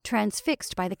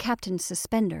 transfixed by the captain's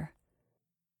suspender.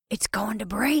 "It's going to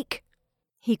break,"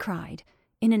 he cried,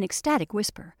 in an ecstatic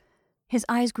whisper. His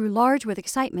eyes grew large with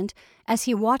excitement as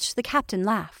he watched the captain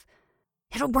laugh.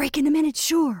 "It'll break in a minute,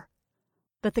 sure."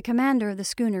 But the commander of the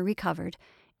schooner recovered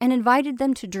and invited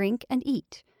them to drink and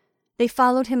eat. They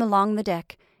followed him along the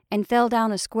deck and fell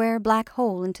down a square black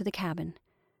hole into the cabin.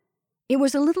 It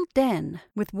was a little den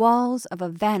with walls of a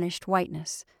vanished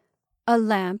whiteness. A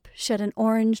lamp shed an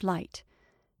orange light.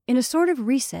 In a sort of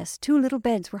recess 2 little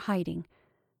beds were hiding.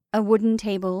 A wooden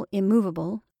table,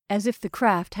 immovable, as if the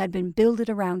craft had been builded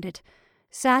around it,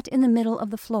 sat in the middle of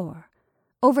the floor.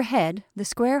 Overhead, the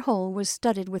square hole was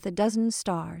studded with a dozen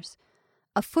stars.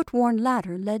 A foot-worn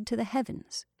ladder led to the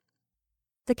heavens.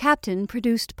 The captain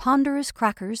produced ponderous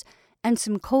crackers and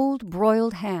some cold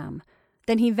broiled ham.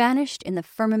 Then he vanished in the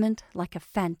firmament like a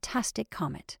fantastic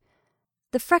comet.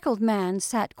 The freckled man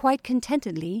sat quite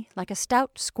contentedly like a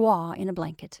stout squaw in a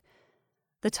blanket.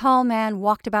 The tall man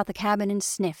walked about the cabin and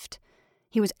sniffed.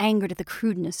 He was angered at the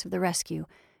crudeness of the rescue,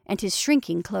 and his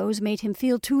shrinking clothes made him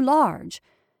feel too large.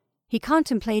 He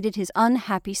contemplated his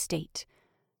unhappy state.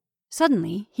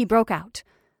 Suddenly he broke out.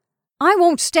 "I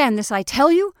won't stand this, I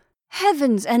tell you!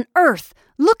 Heavens and earth!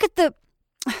 Look at the...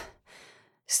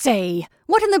 Say,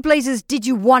 what in the blazes did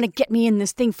you want to get me in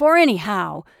this thing for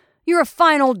anyhow? You're a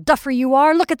fine old duffer, you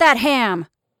are! Look at that ham!"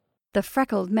 The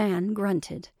freckled man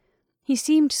grunted. He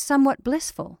seemed somewhat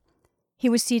blissful. He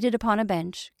was seated upon a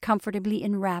bench, comfortably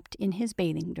enwrapped in his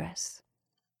bathing dress.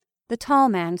 The tall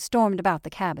man stormed about the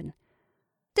cabin.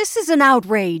 "This is an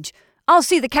outrage! I'll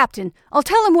see the captain! I'll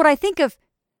tell him what I think of—"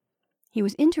 He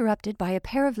was interrupted by a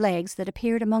pair of legs that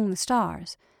appeared among the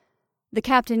stars. The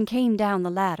captain came down the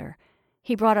ladder.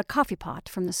 He brought a coffee-pot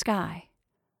from the sky.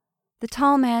 The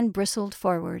tall man bristled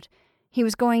forward. He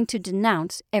was going to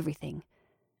denounce everything.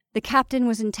 The captain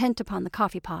was intent upon the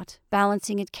coffee-pot,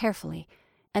 balancing it carefully,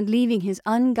 and leaving his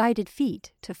unguided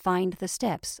feet to find the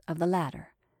steps of the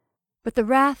ladder. But the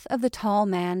wrath of the tall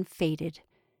man faded.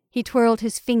 He twirled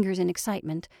his fingers in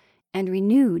excitement, and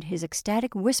renewed his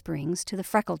ecstatic whisperings to the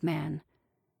freckled man.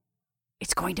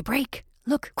 "It's going to break!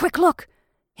 Look, quick look!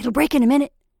 It'll break in a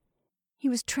minute!" He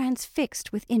was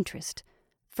transfixed with interest,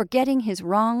 forgetting his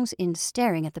wrongs in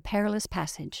staring at the perilous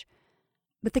passage.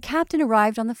 But the captain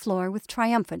arrived on the floor with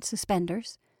triumphant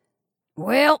suspenders.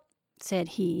 "Well," said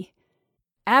he,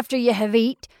 "after you have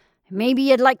eat, maybe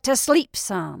you'd like to sleep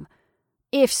some.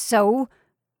 If so,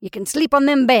 you can sleep on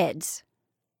them beds."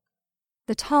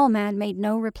 The tall man made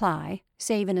no reply,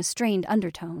 save in a strained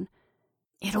undertone.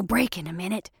 "It'll break in a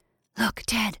minute. Look,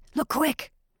 Ted, look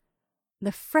quick."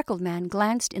 The freckled man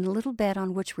glanced in a little bed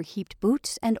on which were heaped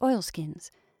boots and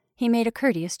oilskins. He made a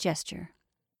courteous gesture.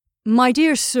 "My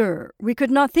dear sir, we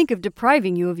could not think of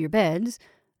depriving you of your beds.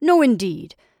 No,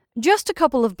 indeed. Just a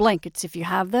couple of blankets if you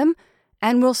have them,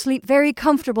 and we'll sleep very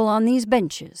comfortable on these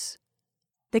benches."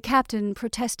 The captain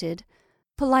protested,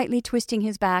 politely twisting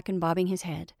his back and bobbing his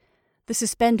head. The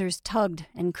suspenders tugged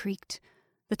and creaked.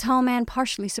 The tall man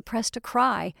partially suppressed a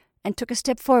cry and took a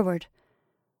step forward.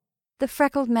 The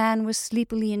freckled man was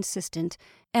sleepily insistent,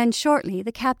 and shortly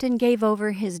the captain gave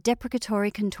over his deprecatory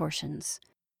contortions.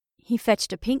 He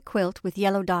fetched a pink quilt with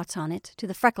yellow dots on it to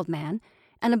the freckled man,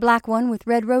 and a black one with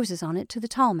red roses on it to the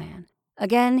tall man.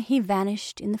 Again he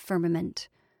vanished in the firmament.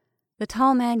 The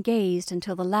tall man gazed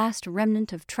until the last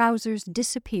remnant of trousers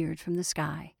disappeared from the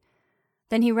sky.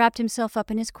 Then he wrapped himself up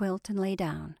in his quilt and lay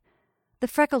down. The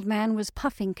freckled man was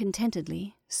puffing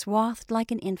contentedly, swathed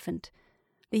like an infant.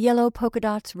 The yellow polka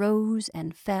dots rose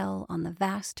and fell on the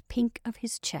vast pink of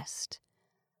his chest.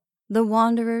 The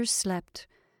wanderers slept.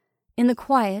 In the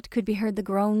quiet could be heard the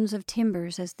groans of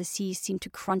timbers as the sea seemed to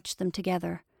crunch them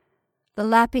together. The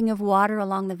lapping of water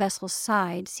along the vessel's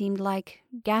side seemed like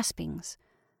gaspings.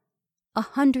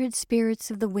 100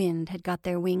 spirits of the wind had got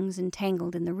their wings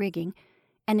entangled in the rigging,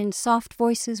 and in soft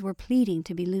voices were pleading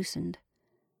to be loosened.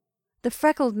 The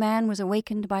freckled man was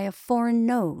awakened by a foreign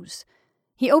nose.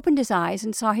 He opened his eyes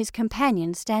and saw his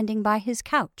companion standing by his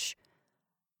couch.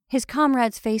 His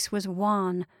comrade's face was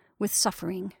wan with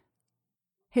suffering.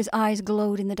 His eyes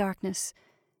glowed in the darkness.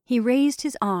 He raised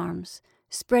his arms,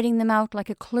 spreading them out like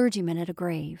a clergyman at a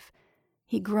grave.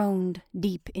 He groaned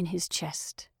deep in his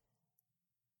chest.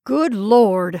 "Good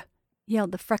Lord!"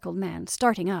 yelled the freckled man,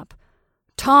 starting up.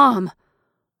 Tom,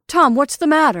 what's the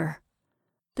matter?"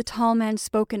 The tall man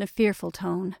spoke in a fearful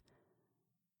tone.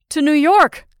 "To New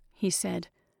York," he said.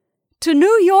 "To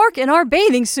New York in our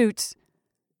bathing suits."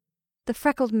 The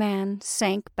freckled man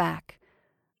sank back.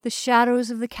 The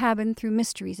shadows of the cabin threw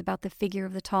mysteries about the figure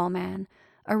of the tall man,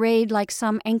 arrayed like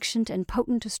some ancient and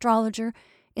potent astrologer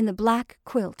in the black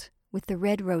quilt with the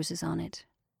red roses on it.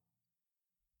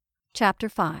 Chapter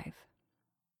 5.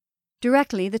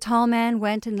 Directly the tall man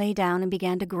went and lay down and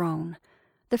began to groan.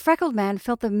 The freckled man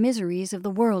felt the miseries of the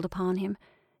world upon him.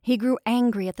 He grew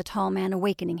angry at the tall man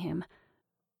awakening him.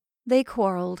 They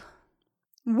quarreled.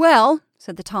 "Well,"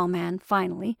 said the tall man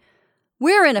finally,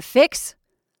 "we're in a fix."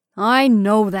 "I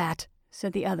know that,"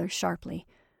 said the other sharply.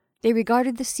 They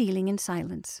regarded the ceiling in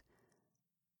silence.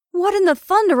 "What in the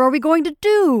thunder are we going to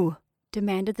do?"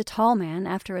 demanded the tall man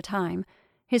after a time.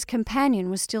 His companion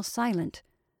was still silent.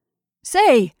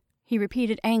 "Say," he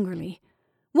repeated angrily,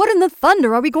 "what in the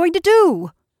thunder are we going to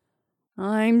do?"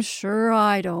 "I'm sure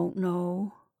I don't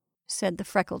know," said the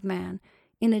freckled man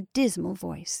in a dismal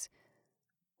voice.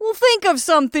 "Well, think of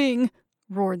something,"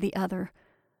 roared the other.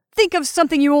 "Think of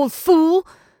something, you old fool!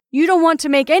 You don't want to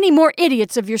make any more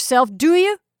idiots of yourself, do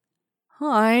you?"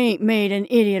 "I ain't made an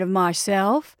idiot of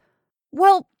myself."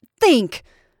 "Well, think!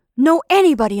 Know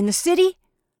anybody in the city?"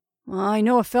 "I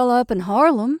know a fellow up in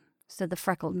Harlem," said the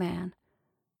freckled man.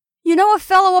 "You know a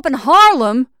fellow up in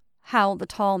Harlem?" howled the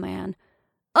tall man.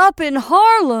 "Up in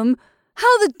Harlem?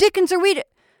 How the dickens are we to—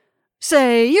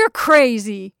 Say, you're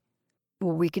crazy."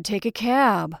 "Well, we could take a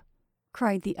cab,"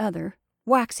 cried the other,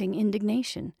 waxing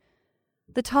indignation.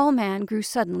 The tall man grew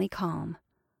suddenly calm.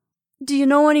 "Do you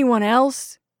know anyone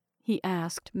else?" he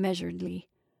asked measuredly.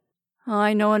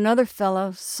 "I know another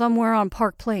fellow somewhere on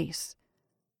Park Place."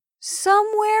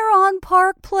 "Somewhere on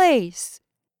Park Place,"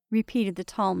 repeated the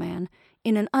tall man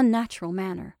in an unnatural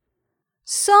manner.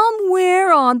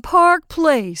 "Somewhere on Park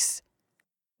Place."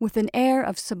 With an air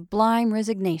of sublime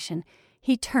resignation,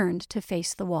 he turned to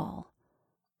face the wall.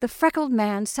 The freckled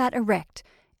man sat erect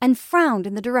and frowned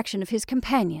in the direction of his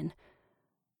companion.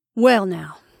 "Well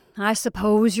now, I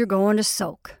suppose you're going to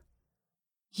sulk."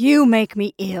 "You make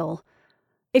me ill.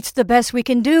 It's the best we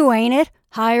can do, ain't it?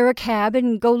 Hire a cab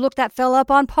and go look that fella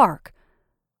up on Park."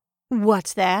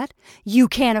 "What's that? You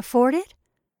can't afford it?"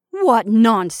 "What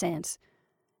nonsense!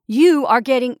 You are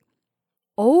getting—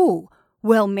 Oh,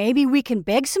 well, maybe we can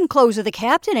beg some clothes of the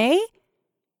captain, eh?"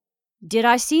 "Did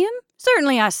I see him?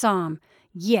 Certainly I saw him.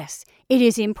 Yes, it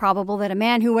is improbable that a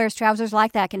man who wears trousers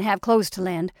like that can have clothes to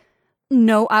lend.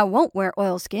 No, I won't wear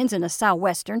oilskins and a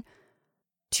sou'western."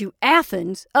 "To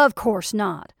Athens? Of course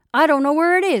not. I don't know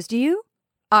where it is, do you?"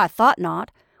 "I thought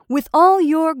not. With all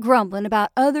your grumbling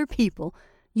about other people,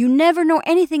 you never know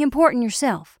anything important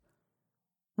yourself."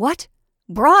 "What?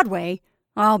 Broadway?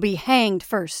 I'll be hanged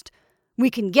first. We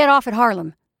can get off at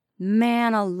Harlem.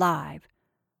 Man alive.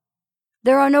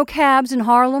 There are no cabs in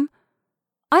Harlem?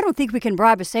 I don't think we can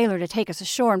bribe a sailor to take us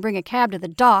ashore and bring a cab to the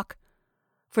dock,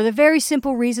 for the very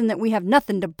simple reason that we have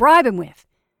nothing to bribe him with."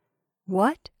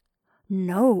 "What?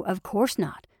 No, of course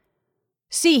not."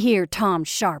 "See here, Tom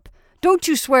Sharp, don't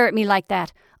you swear at me like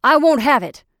that. I won't have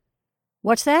it."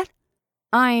 "What's that?"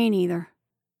 "I ain't either.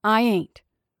 I ain't."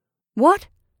 "What?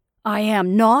 I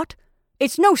am not?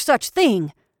 It's no such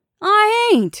thing.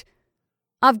 I ain't.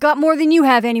 I've got more than you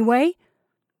have anyway.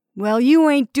 Well, you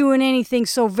ain't doing anything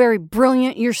so very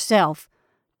brilliant yourself.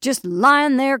 Just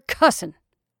lying there cussin'."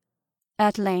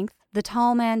 At length the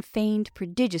tall man feigned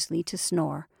prodigiously to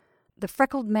snore. The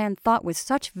freckled man thought with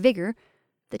such vigor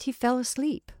that he fell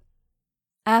asleep.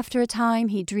 After a time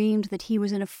he dreamed that he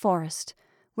was in a forest,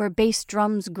 where bass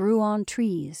drums grew on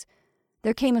trees.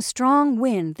 There came a strong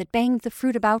wind that banged the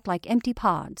fruit about like empty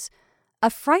pods. A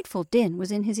frightful din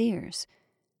was in his ears.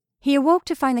 He awoke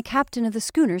to find the captain of the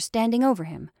schooner standing over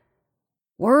him.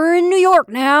 "We're in New York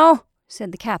now,"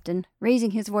 said the captain,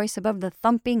 raising his voice above the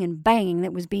thumping and banging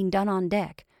that was being done on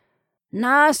deck.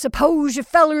 "Now I suppose you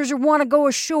fellers want to go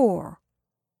ashore."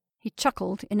 He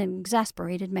chuckled in an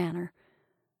exasperated manner.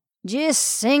 "Just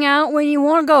sing out when you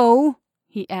want to go,"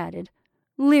 he added,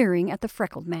 leering at the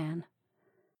freckled man.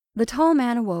 The tall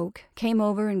man awoke, came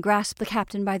over, and grasped the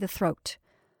captain by the throat.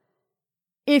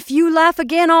 "If you laugh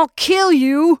again, I'll kill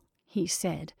you," he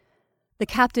said. The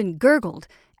captain gurgled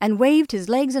and waved his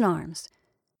legs and arms.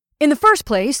 "In the first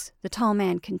place," the tall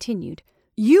man continued,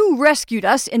 "you rescued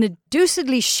us in a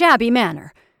deucedly shabby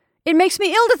manner. It makes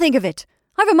me ill to think of it.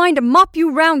 I've a mind to mop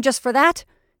you round just for that.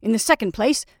 In the second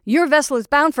place, your vessel is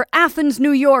bound for Athens,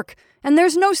 New York, and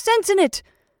there's no sense in it.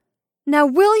 Now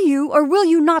will you or will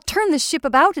you not turn this ship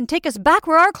about and take us back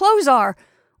where our clothes are,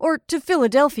 or to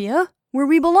Philadelphia, where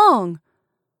we belong?"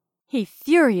 He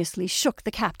furiously shook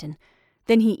the captain.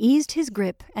 Then he eased his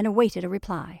grip and awaited a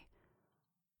reply.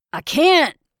 "I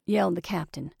can't," yelled the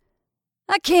captain.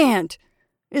 "I can't.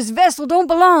 This vessel don't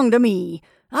belong to me.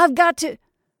 I've got to—"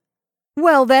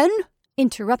 "Well, then,"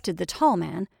 interrupted the tall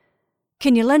man,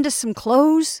 "can you lend us some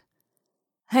clothes?"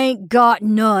 "Hain't got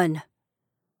none,"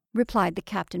 replied the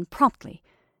captain promptly.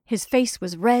 His face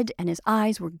was red and his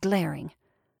eyes were glaring.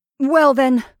 "Well,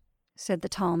 then," said the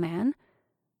tall man,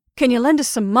 "can you lend us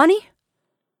some money?"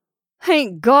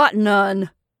 "Hain't got none,"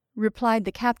 replied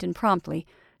the captain promptly.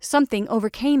 Something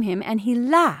overcame him, and he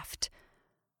laughed.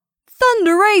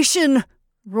 "Thunderation!"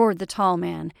 roared the tall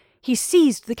man. He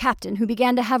seized the captain, who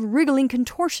began to have wriggling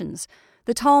contortions.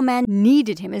 The tall man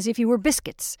kneaded him as if he were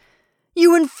biscuits.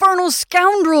 "You infernal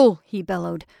scoundrel!" he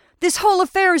bellowed. "This whole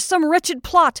affair is some wretched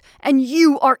plot, and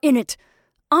you are in it.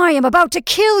 I am about to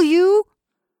kill you!"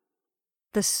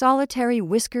 The solitary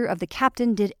whisker of the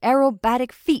captain did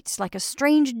aerobatic feats like a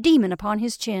strange demon upon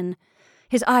his chin.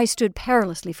 His eyes stood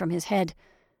perilously from his head.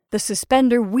 The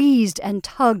suspender wheezed and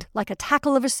tugged like a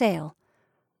tackle of a sail.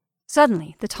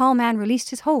 Suddenly the tall man released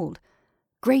his hold.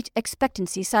 Great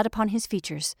expectancy sat upon his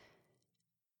features.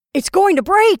 "It's going to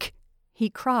break!" he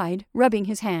cried, rubbing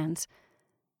his hands.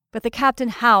 But the captain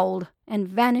howled and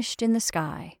vanished in the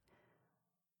sky.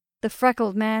 The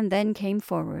freckled man then came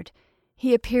forward.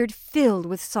 He appeared filled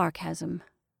with sarcasm.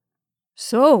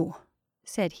 "So,"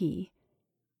 said he,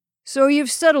 "so you've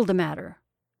settled the matter.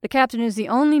 The captain is the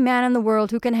only man in the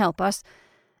world who can help us,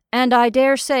 and I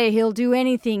dare say he'll do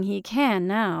anything he can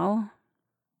now."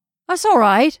 "That's all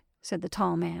right," said the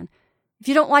tall man. "If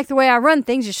you don't like the way I run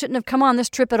things, you shouldn't have come on this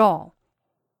trip at all."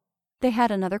 They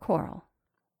had another quarrel.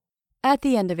 At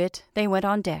the end of it, they went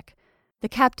on deck. The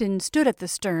captain stood at the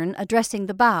stern, addressing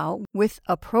the bow with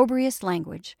opprobrious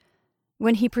language.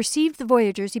 When he perceived the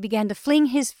voyagers, he began to fling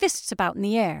his fists about in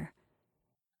the air.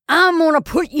 "I'm going to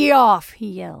put ye off," he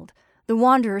yelled. The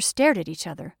wanderers stared at each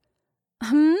other.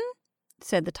 "Hmm?"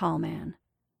 said the tall man.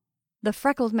 The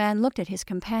freckled man looked at his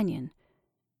companion.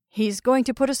 "He's going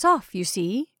to put us off, you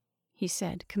see," he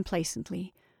said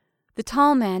complacently. The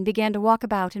tall man began to walk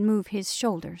about and move his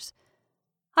shoulders.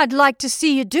 "I'd like to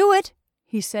see you do it,"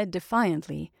 he said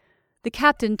defiantly. The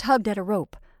captain tugged at a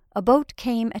rope. A boat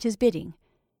came at his bidding.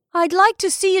 "I'd like to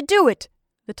see you do it,"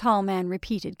 the tall man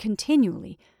repeated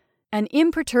continually. An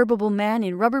imperturbable man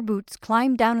in rubber boots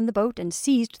climbed down in the boat and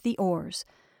seized the oars.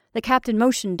 The captain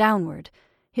motioned downward.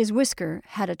 His whisker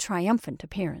had a triumphant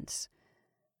appearance.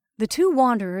 The two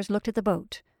wanderers looked at the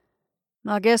boat.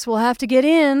 "I guess we'll have to get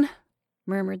in,"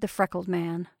 murmured the freckled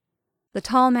man. The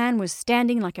tall man was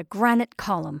standing like a granite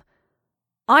column.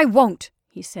 "I won't,"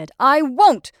 he said. "I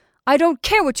won't! I don't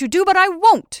care what you do, but I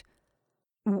won't!"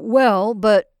 "Well,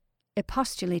 but—"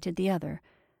 expostulated the other.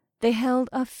 They held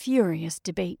a furious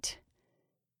debate.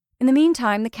 In the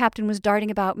meantime, the captain was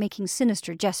darting about making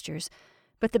sinister gestures,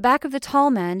 but the back of the tall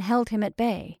man held him at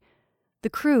bay. The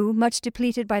crew, much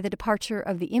depleted by the departure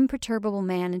of the imperturbable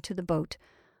man into the boat,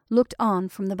 looked on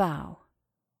from the bow.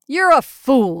 "You're a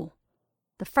fool!"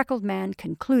 The freckled man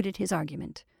concluded his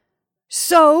argument.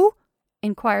 "So?"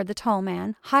 inquired the tall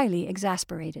man, highly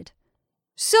exasperated.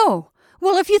 "So?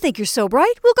 Well, if you think you're so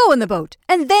bright, we'll go in the boat,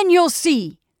 and then you'll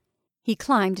see." He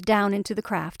climbed down into the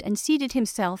craft and seated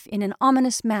himself in an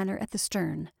ominous manner at the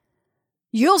stern.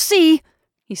 "You'll see,"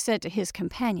 he said to his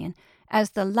companion,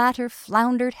 as the latter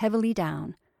floundered heavily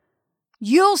down.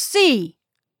 "You'll see!"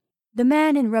 The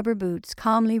man in rubber boots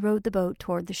calmly rowed the boat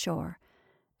toward the shore.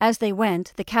 As they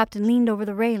went, the captain leaned over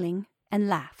the railing and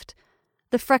laughed.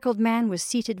 The freckled man was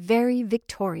seated very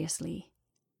victoriously.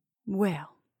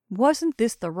 "Well, wasn't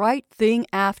this the right thing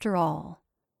after all?"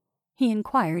 he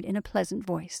inquired in a pleasant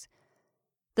voice.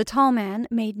 The tall man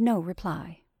made no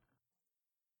reply.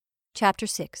 Chapter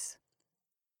 6.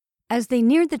 As they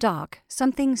neared the dock,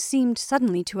 something seemed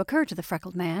suddenly to occur to the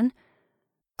freckled man.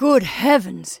 "Good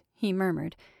heavens!" he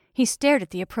murmured. He stared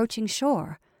at the approaching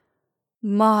shore.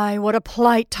 "My, what a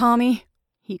plight, Tommy!"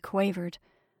 he quavered.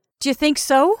 "D'you think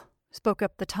so?" spoke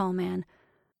up the tall man.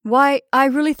 "Why, I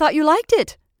really thought you liked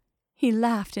it." He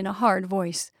laughed in a hard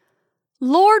voice.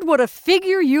 "Lord, what a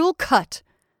figure you'll cut!"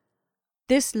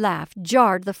 This laugh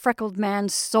jarred the freckled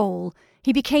man's soul.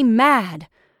 He became mad.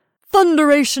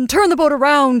 "Thunderation, turn the boat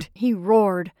around!" he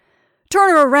roared. "Turn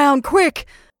her around, quick!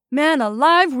 Man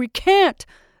alive, we can't!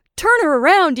 Turn her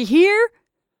around, d'ye hear?"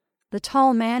 The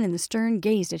tall man in the stern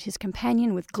gazed at his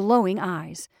companion with glowing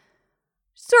eyes.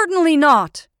 "Certainly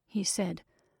not," he said.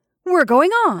 "We're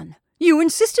going on. You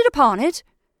insisted upon it."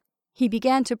 He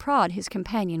began to prod his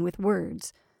companion with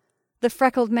words. The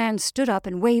freckled man stood up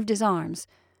and waved his arms.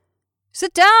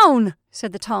 "Sit down,"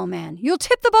 said the tall man. "You'll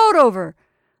tip the boat over."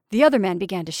 The other man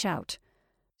began to shout.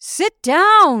 "Sit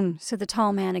down," said the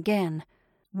tall man again.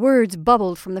 Words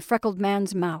bubbled from the freckled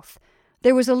man's mouth.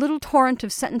 There was a little torrent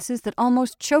of sentences that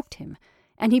almost choked him,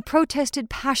 and he protested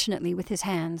passionately with his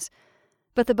hands.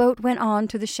 But the boat went on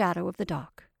to the shadow of the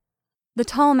dock. The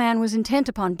tall man was intent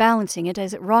upon balancing it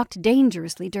as it rocked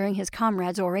dangerously during his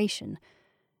comrade's oration.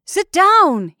 "Sit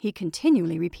down," he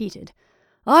continually repeated.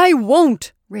 "I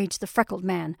won't," raged the freckled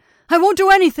man. "I won't do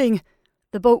anything."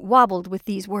 The boat wobbled with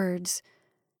these words.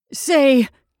 "Say,"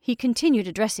 he continued,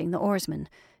 addressing the oarsman,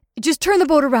 "just turn the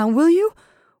boat around, will you?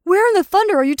 Where in the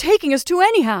thunder are you taking us to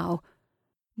anyhow?"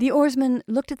 The oarsman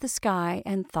looked at the sky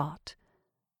and thought.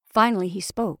 Finally he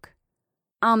spoke.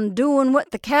 "I'm doing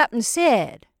what the captain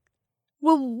said."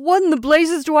 "Well, what in the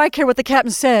blazes do I care what the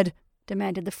captain said?"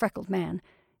 demanded the freckled man.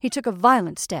 He took a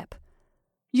violent step.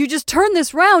 "You just turn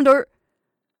this round, or—"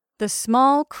 The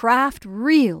small craft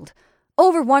reeled.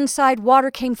 Over one side,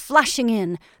 water came flashing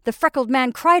in. The freckled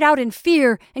man cried out in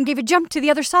fear and gave a jump to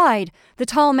the other side. The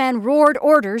tall man roared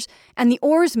orders, and the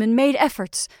oarsmen made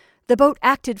efforts. The boat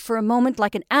acted for a moment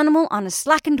like an animal on a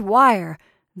slackened wire.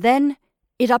 Then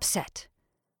it upset.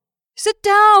 "Sit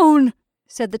down,"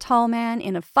 said the tall man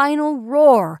in a final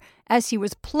roar as he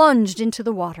was plunged into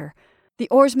the water. The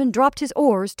oarsman dropped his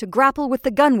oars to grapple with the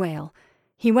gunwale.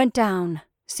 He went down,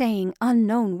 saying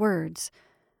unknown words.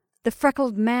 The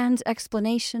freckled man's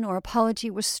explanation or apology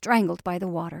was strangled by the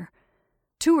water.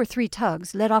 2 or 3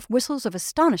 tugs let off whistles of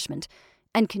astonishment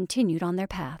and continued on their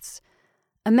paths.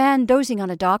 A man dozing on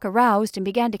a dock aroused and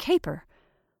began to caper.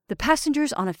 The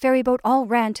passengers on a ferryboat all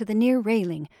ran to the near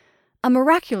railing. A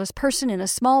miraculous person in a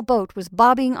small boat was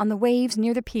bobbing on the waves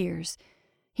near the piers.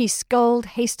 He sculled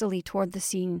hastily toward the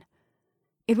scene.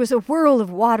 It was a whirl of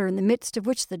water in the midst of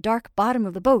which the dark bottom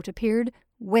of the boat appeared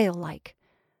whale-like.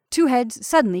 2 heads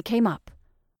suddenly came up.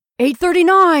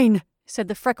 839, said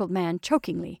the freckled man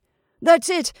chokingly. "That's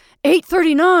it,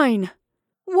 839.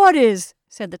 "What is?"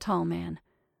 said the tall man.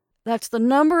 "That's the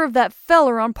number of that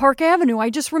feller on Park Avenue I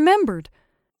just remembered."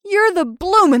 "You're the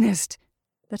bloominest,"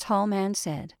 the tall man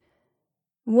said.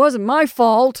 "It wasn't my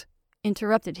fault,"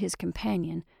 interrupted his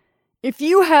companion. "If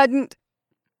you hadn't—"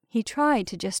 He tried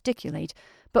to gesticulate,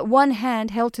 but one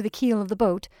hand held to the keel of the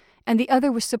boat, and the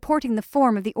other was supporting the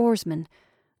form of the oarsman.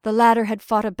 The latter had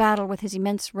fought a battle with his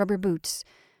immense rubber boots,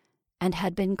 and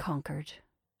had been conquered.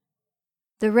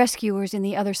 The rescuers in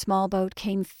the other small boat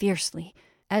came fiercely.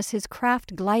 As his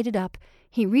craft glided up,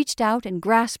 he reached out and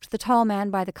grasped the tall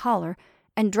man by the collar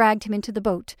and dragged him into the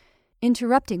boat,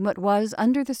 interrupting what was,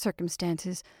 under the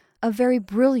circumstances, a very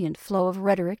brilliant flow of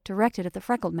rhetoric directed at the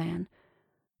freckled man.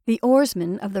 The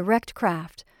oarsman of the wrecked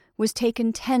craft was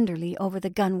taken tenderly over the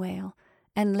gunwale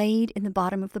and laid in the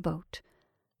bottom of the boat.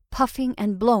 Puffing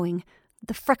and blowing,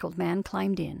 the freckled man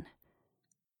climbed in.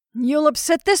 "You'll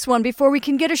upset this one before we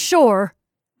can get ashore,"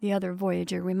 the other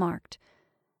voyager remarked.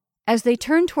 As they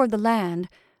turned toward the land,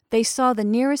 they saw the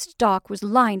nearest dock was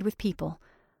lined with people.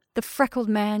 The freckled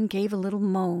man gave a little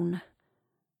moan.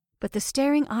 But the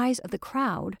staring eyes of the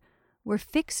crowd were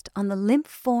fixed on the limp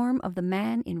form of the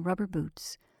man in rubber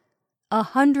boots.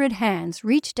 100 hands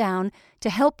reached down to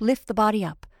help lift the body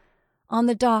up. On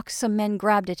the dock, some men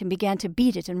grabbed it and began to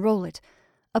beat it and roll it.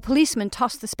 A policeman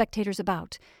tossed the spectators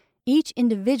about. Each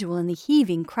individual in the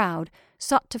heaving crowd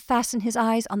sought to fasten his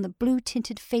eyes on the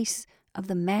blue-tinted face of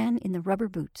the man in the rubber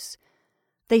boots.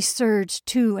 They surged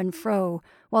to and fro,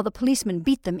 while the policemen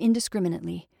beat them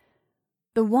indiscriminately.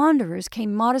 The wanderers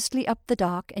came modestly up the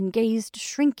dock and gazed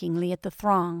shrinkingly at the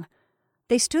throng.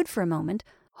 They stood for a moment,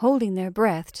 holding their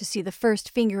breath to see the first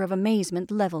finger of amazement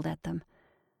levelled at them.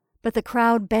 But the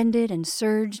crowd bended and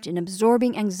surged in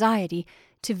absorbing anxiety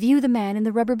to view the man in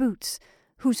the rubber boots,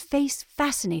 whose face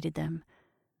fascinated them.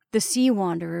 The sea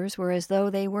wanderers were as though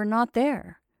they were not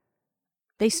there.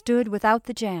 They stood without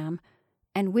the jam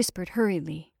and whispered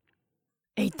hurriedly.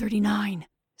 8:39,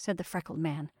 said the freckled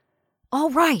man. All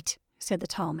right, said the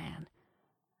tall man.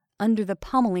 Under the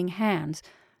pummeling hands,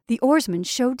 the oarsman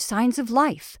showed signs of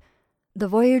life. The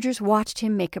voyagers watched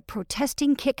him make a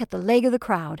protesting kick at the leg of the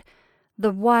crowd,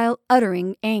 the while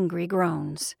uttering angry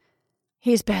groans.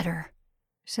 He's better,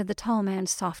 said the tall man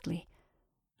softly.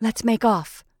 Let's make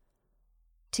off.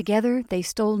 Together they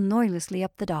stole noiselessly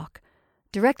up the dock.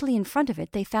 Directly in front of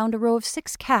it they found a row of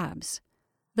 6 cabs.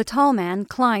 The tall man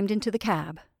climbed into the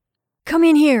cab. Come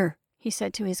in here, he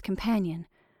said to his companion.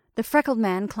 The freckled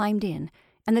man climbed in,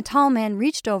 and the tall man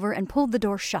reached over and pulled the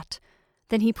door shut.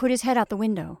 Then he put his head out the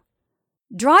window.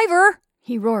 Driver,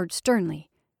 he roared sternly.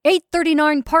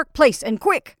 839 Park Place, and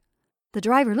quick! The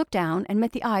driver looked down and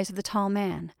met the eyes of the tall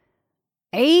man.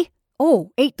 Eh?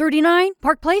 Oh, 839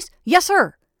 Park Place? Yes,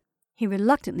 sir. He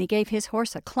reluctantly gave his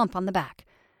horse a clump on the back.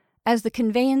 As the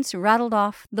conveyance rattled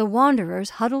off, the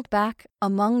wanderers huddled back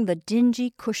among the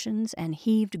dingy cushions and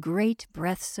heaved great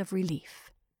breaths of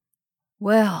relief.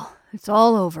 Well, it's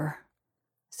all over,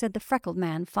 said the freckled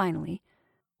man finally.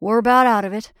 We're about out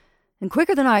of it, and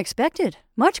quicker than I expected,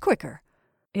 much quicker.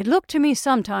 It looked to me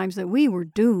sometimes that we were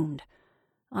doomed.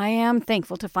 I am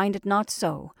thankful to find it not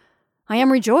so. I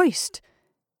am rejoiced,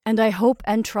 and I hope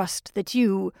and trust that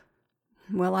you—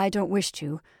 well, I don't wish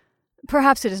to.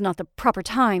 Perhaps it is not the proper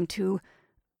time to—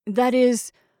 that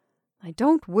is, I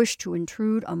don't wish to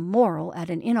intrude a moral at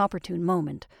an inopportune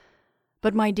moment.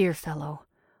 But, my dear fellow,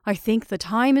 I think the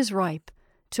time is ripe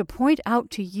to point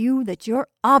out to you that your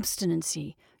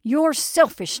obstinacy, your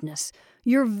selfishness,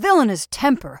 your villainous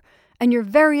temper, and your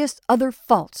various other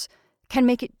faults can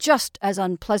make it just as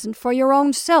unpleasant for your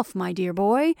own self, my dear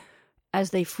boy,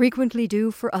 as they frequently do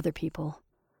for other people.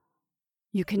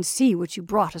 You can see what you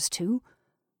brought us to,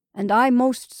 and I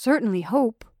most certainly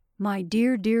hope, my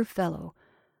dear, dear fellow,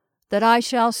 that I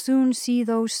shall soon see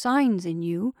those signs in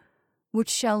you which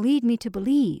shall lead me to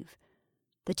believe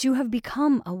that you have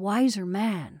become a wiser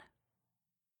man.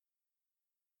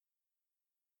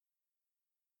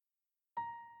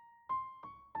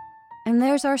 And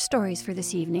there's our stories for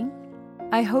this evening.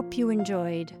 I hope you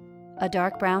enjoyed A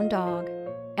Dark Brown Dog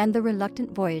and The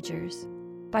Reluctant Voyagers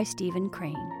by Stephen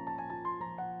Crane.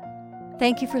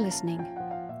 Thank you for listening.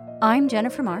 I'm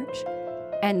Jennifer March,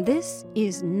 and this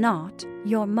is not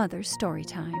your mother's story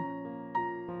time.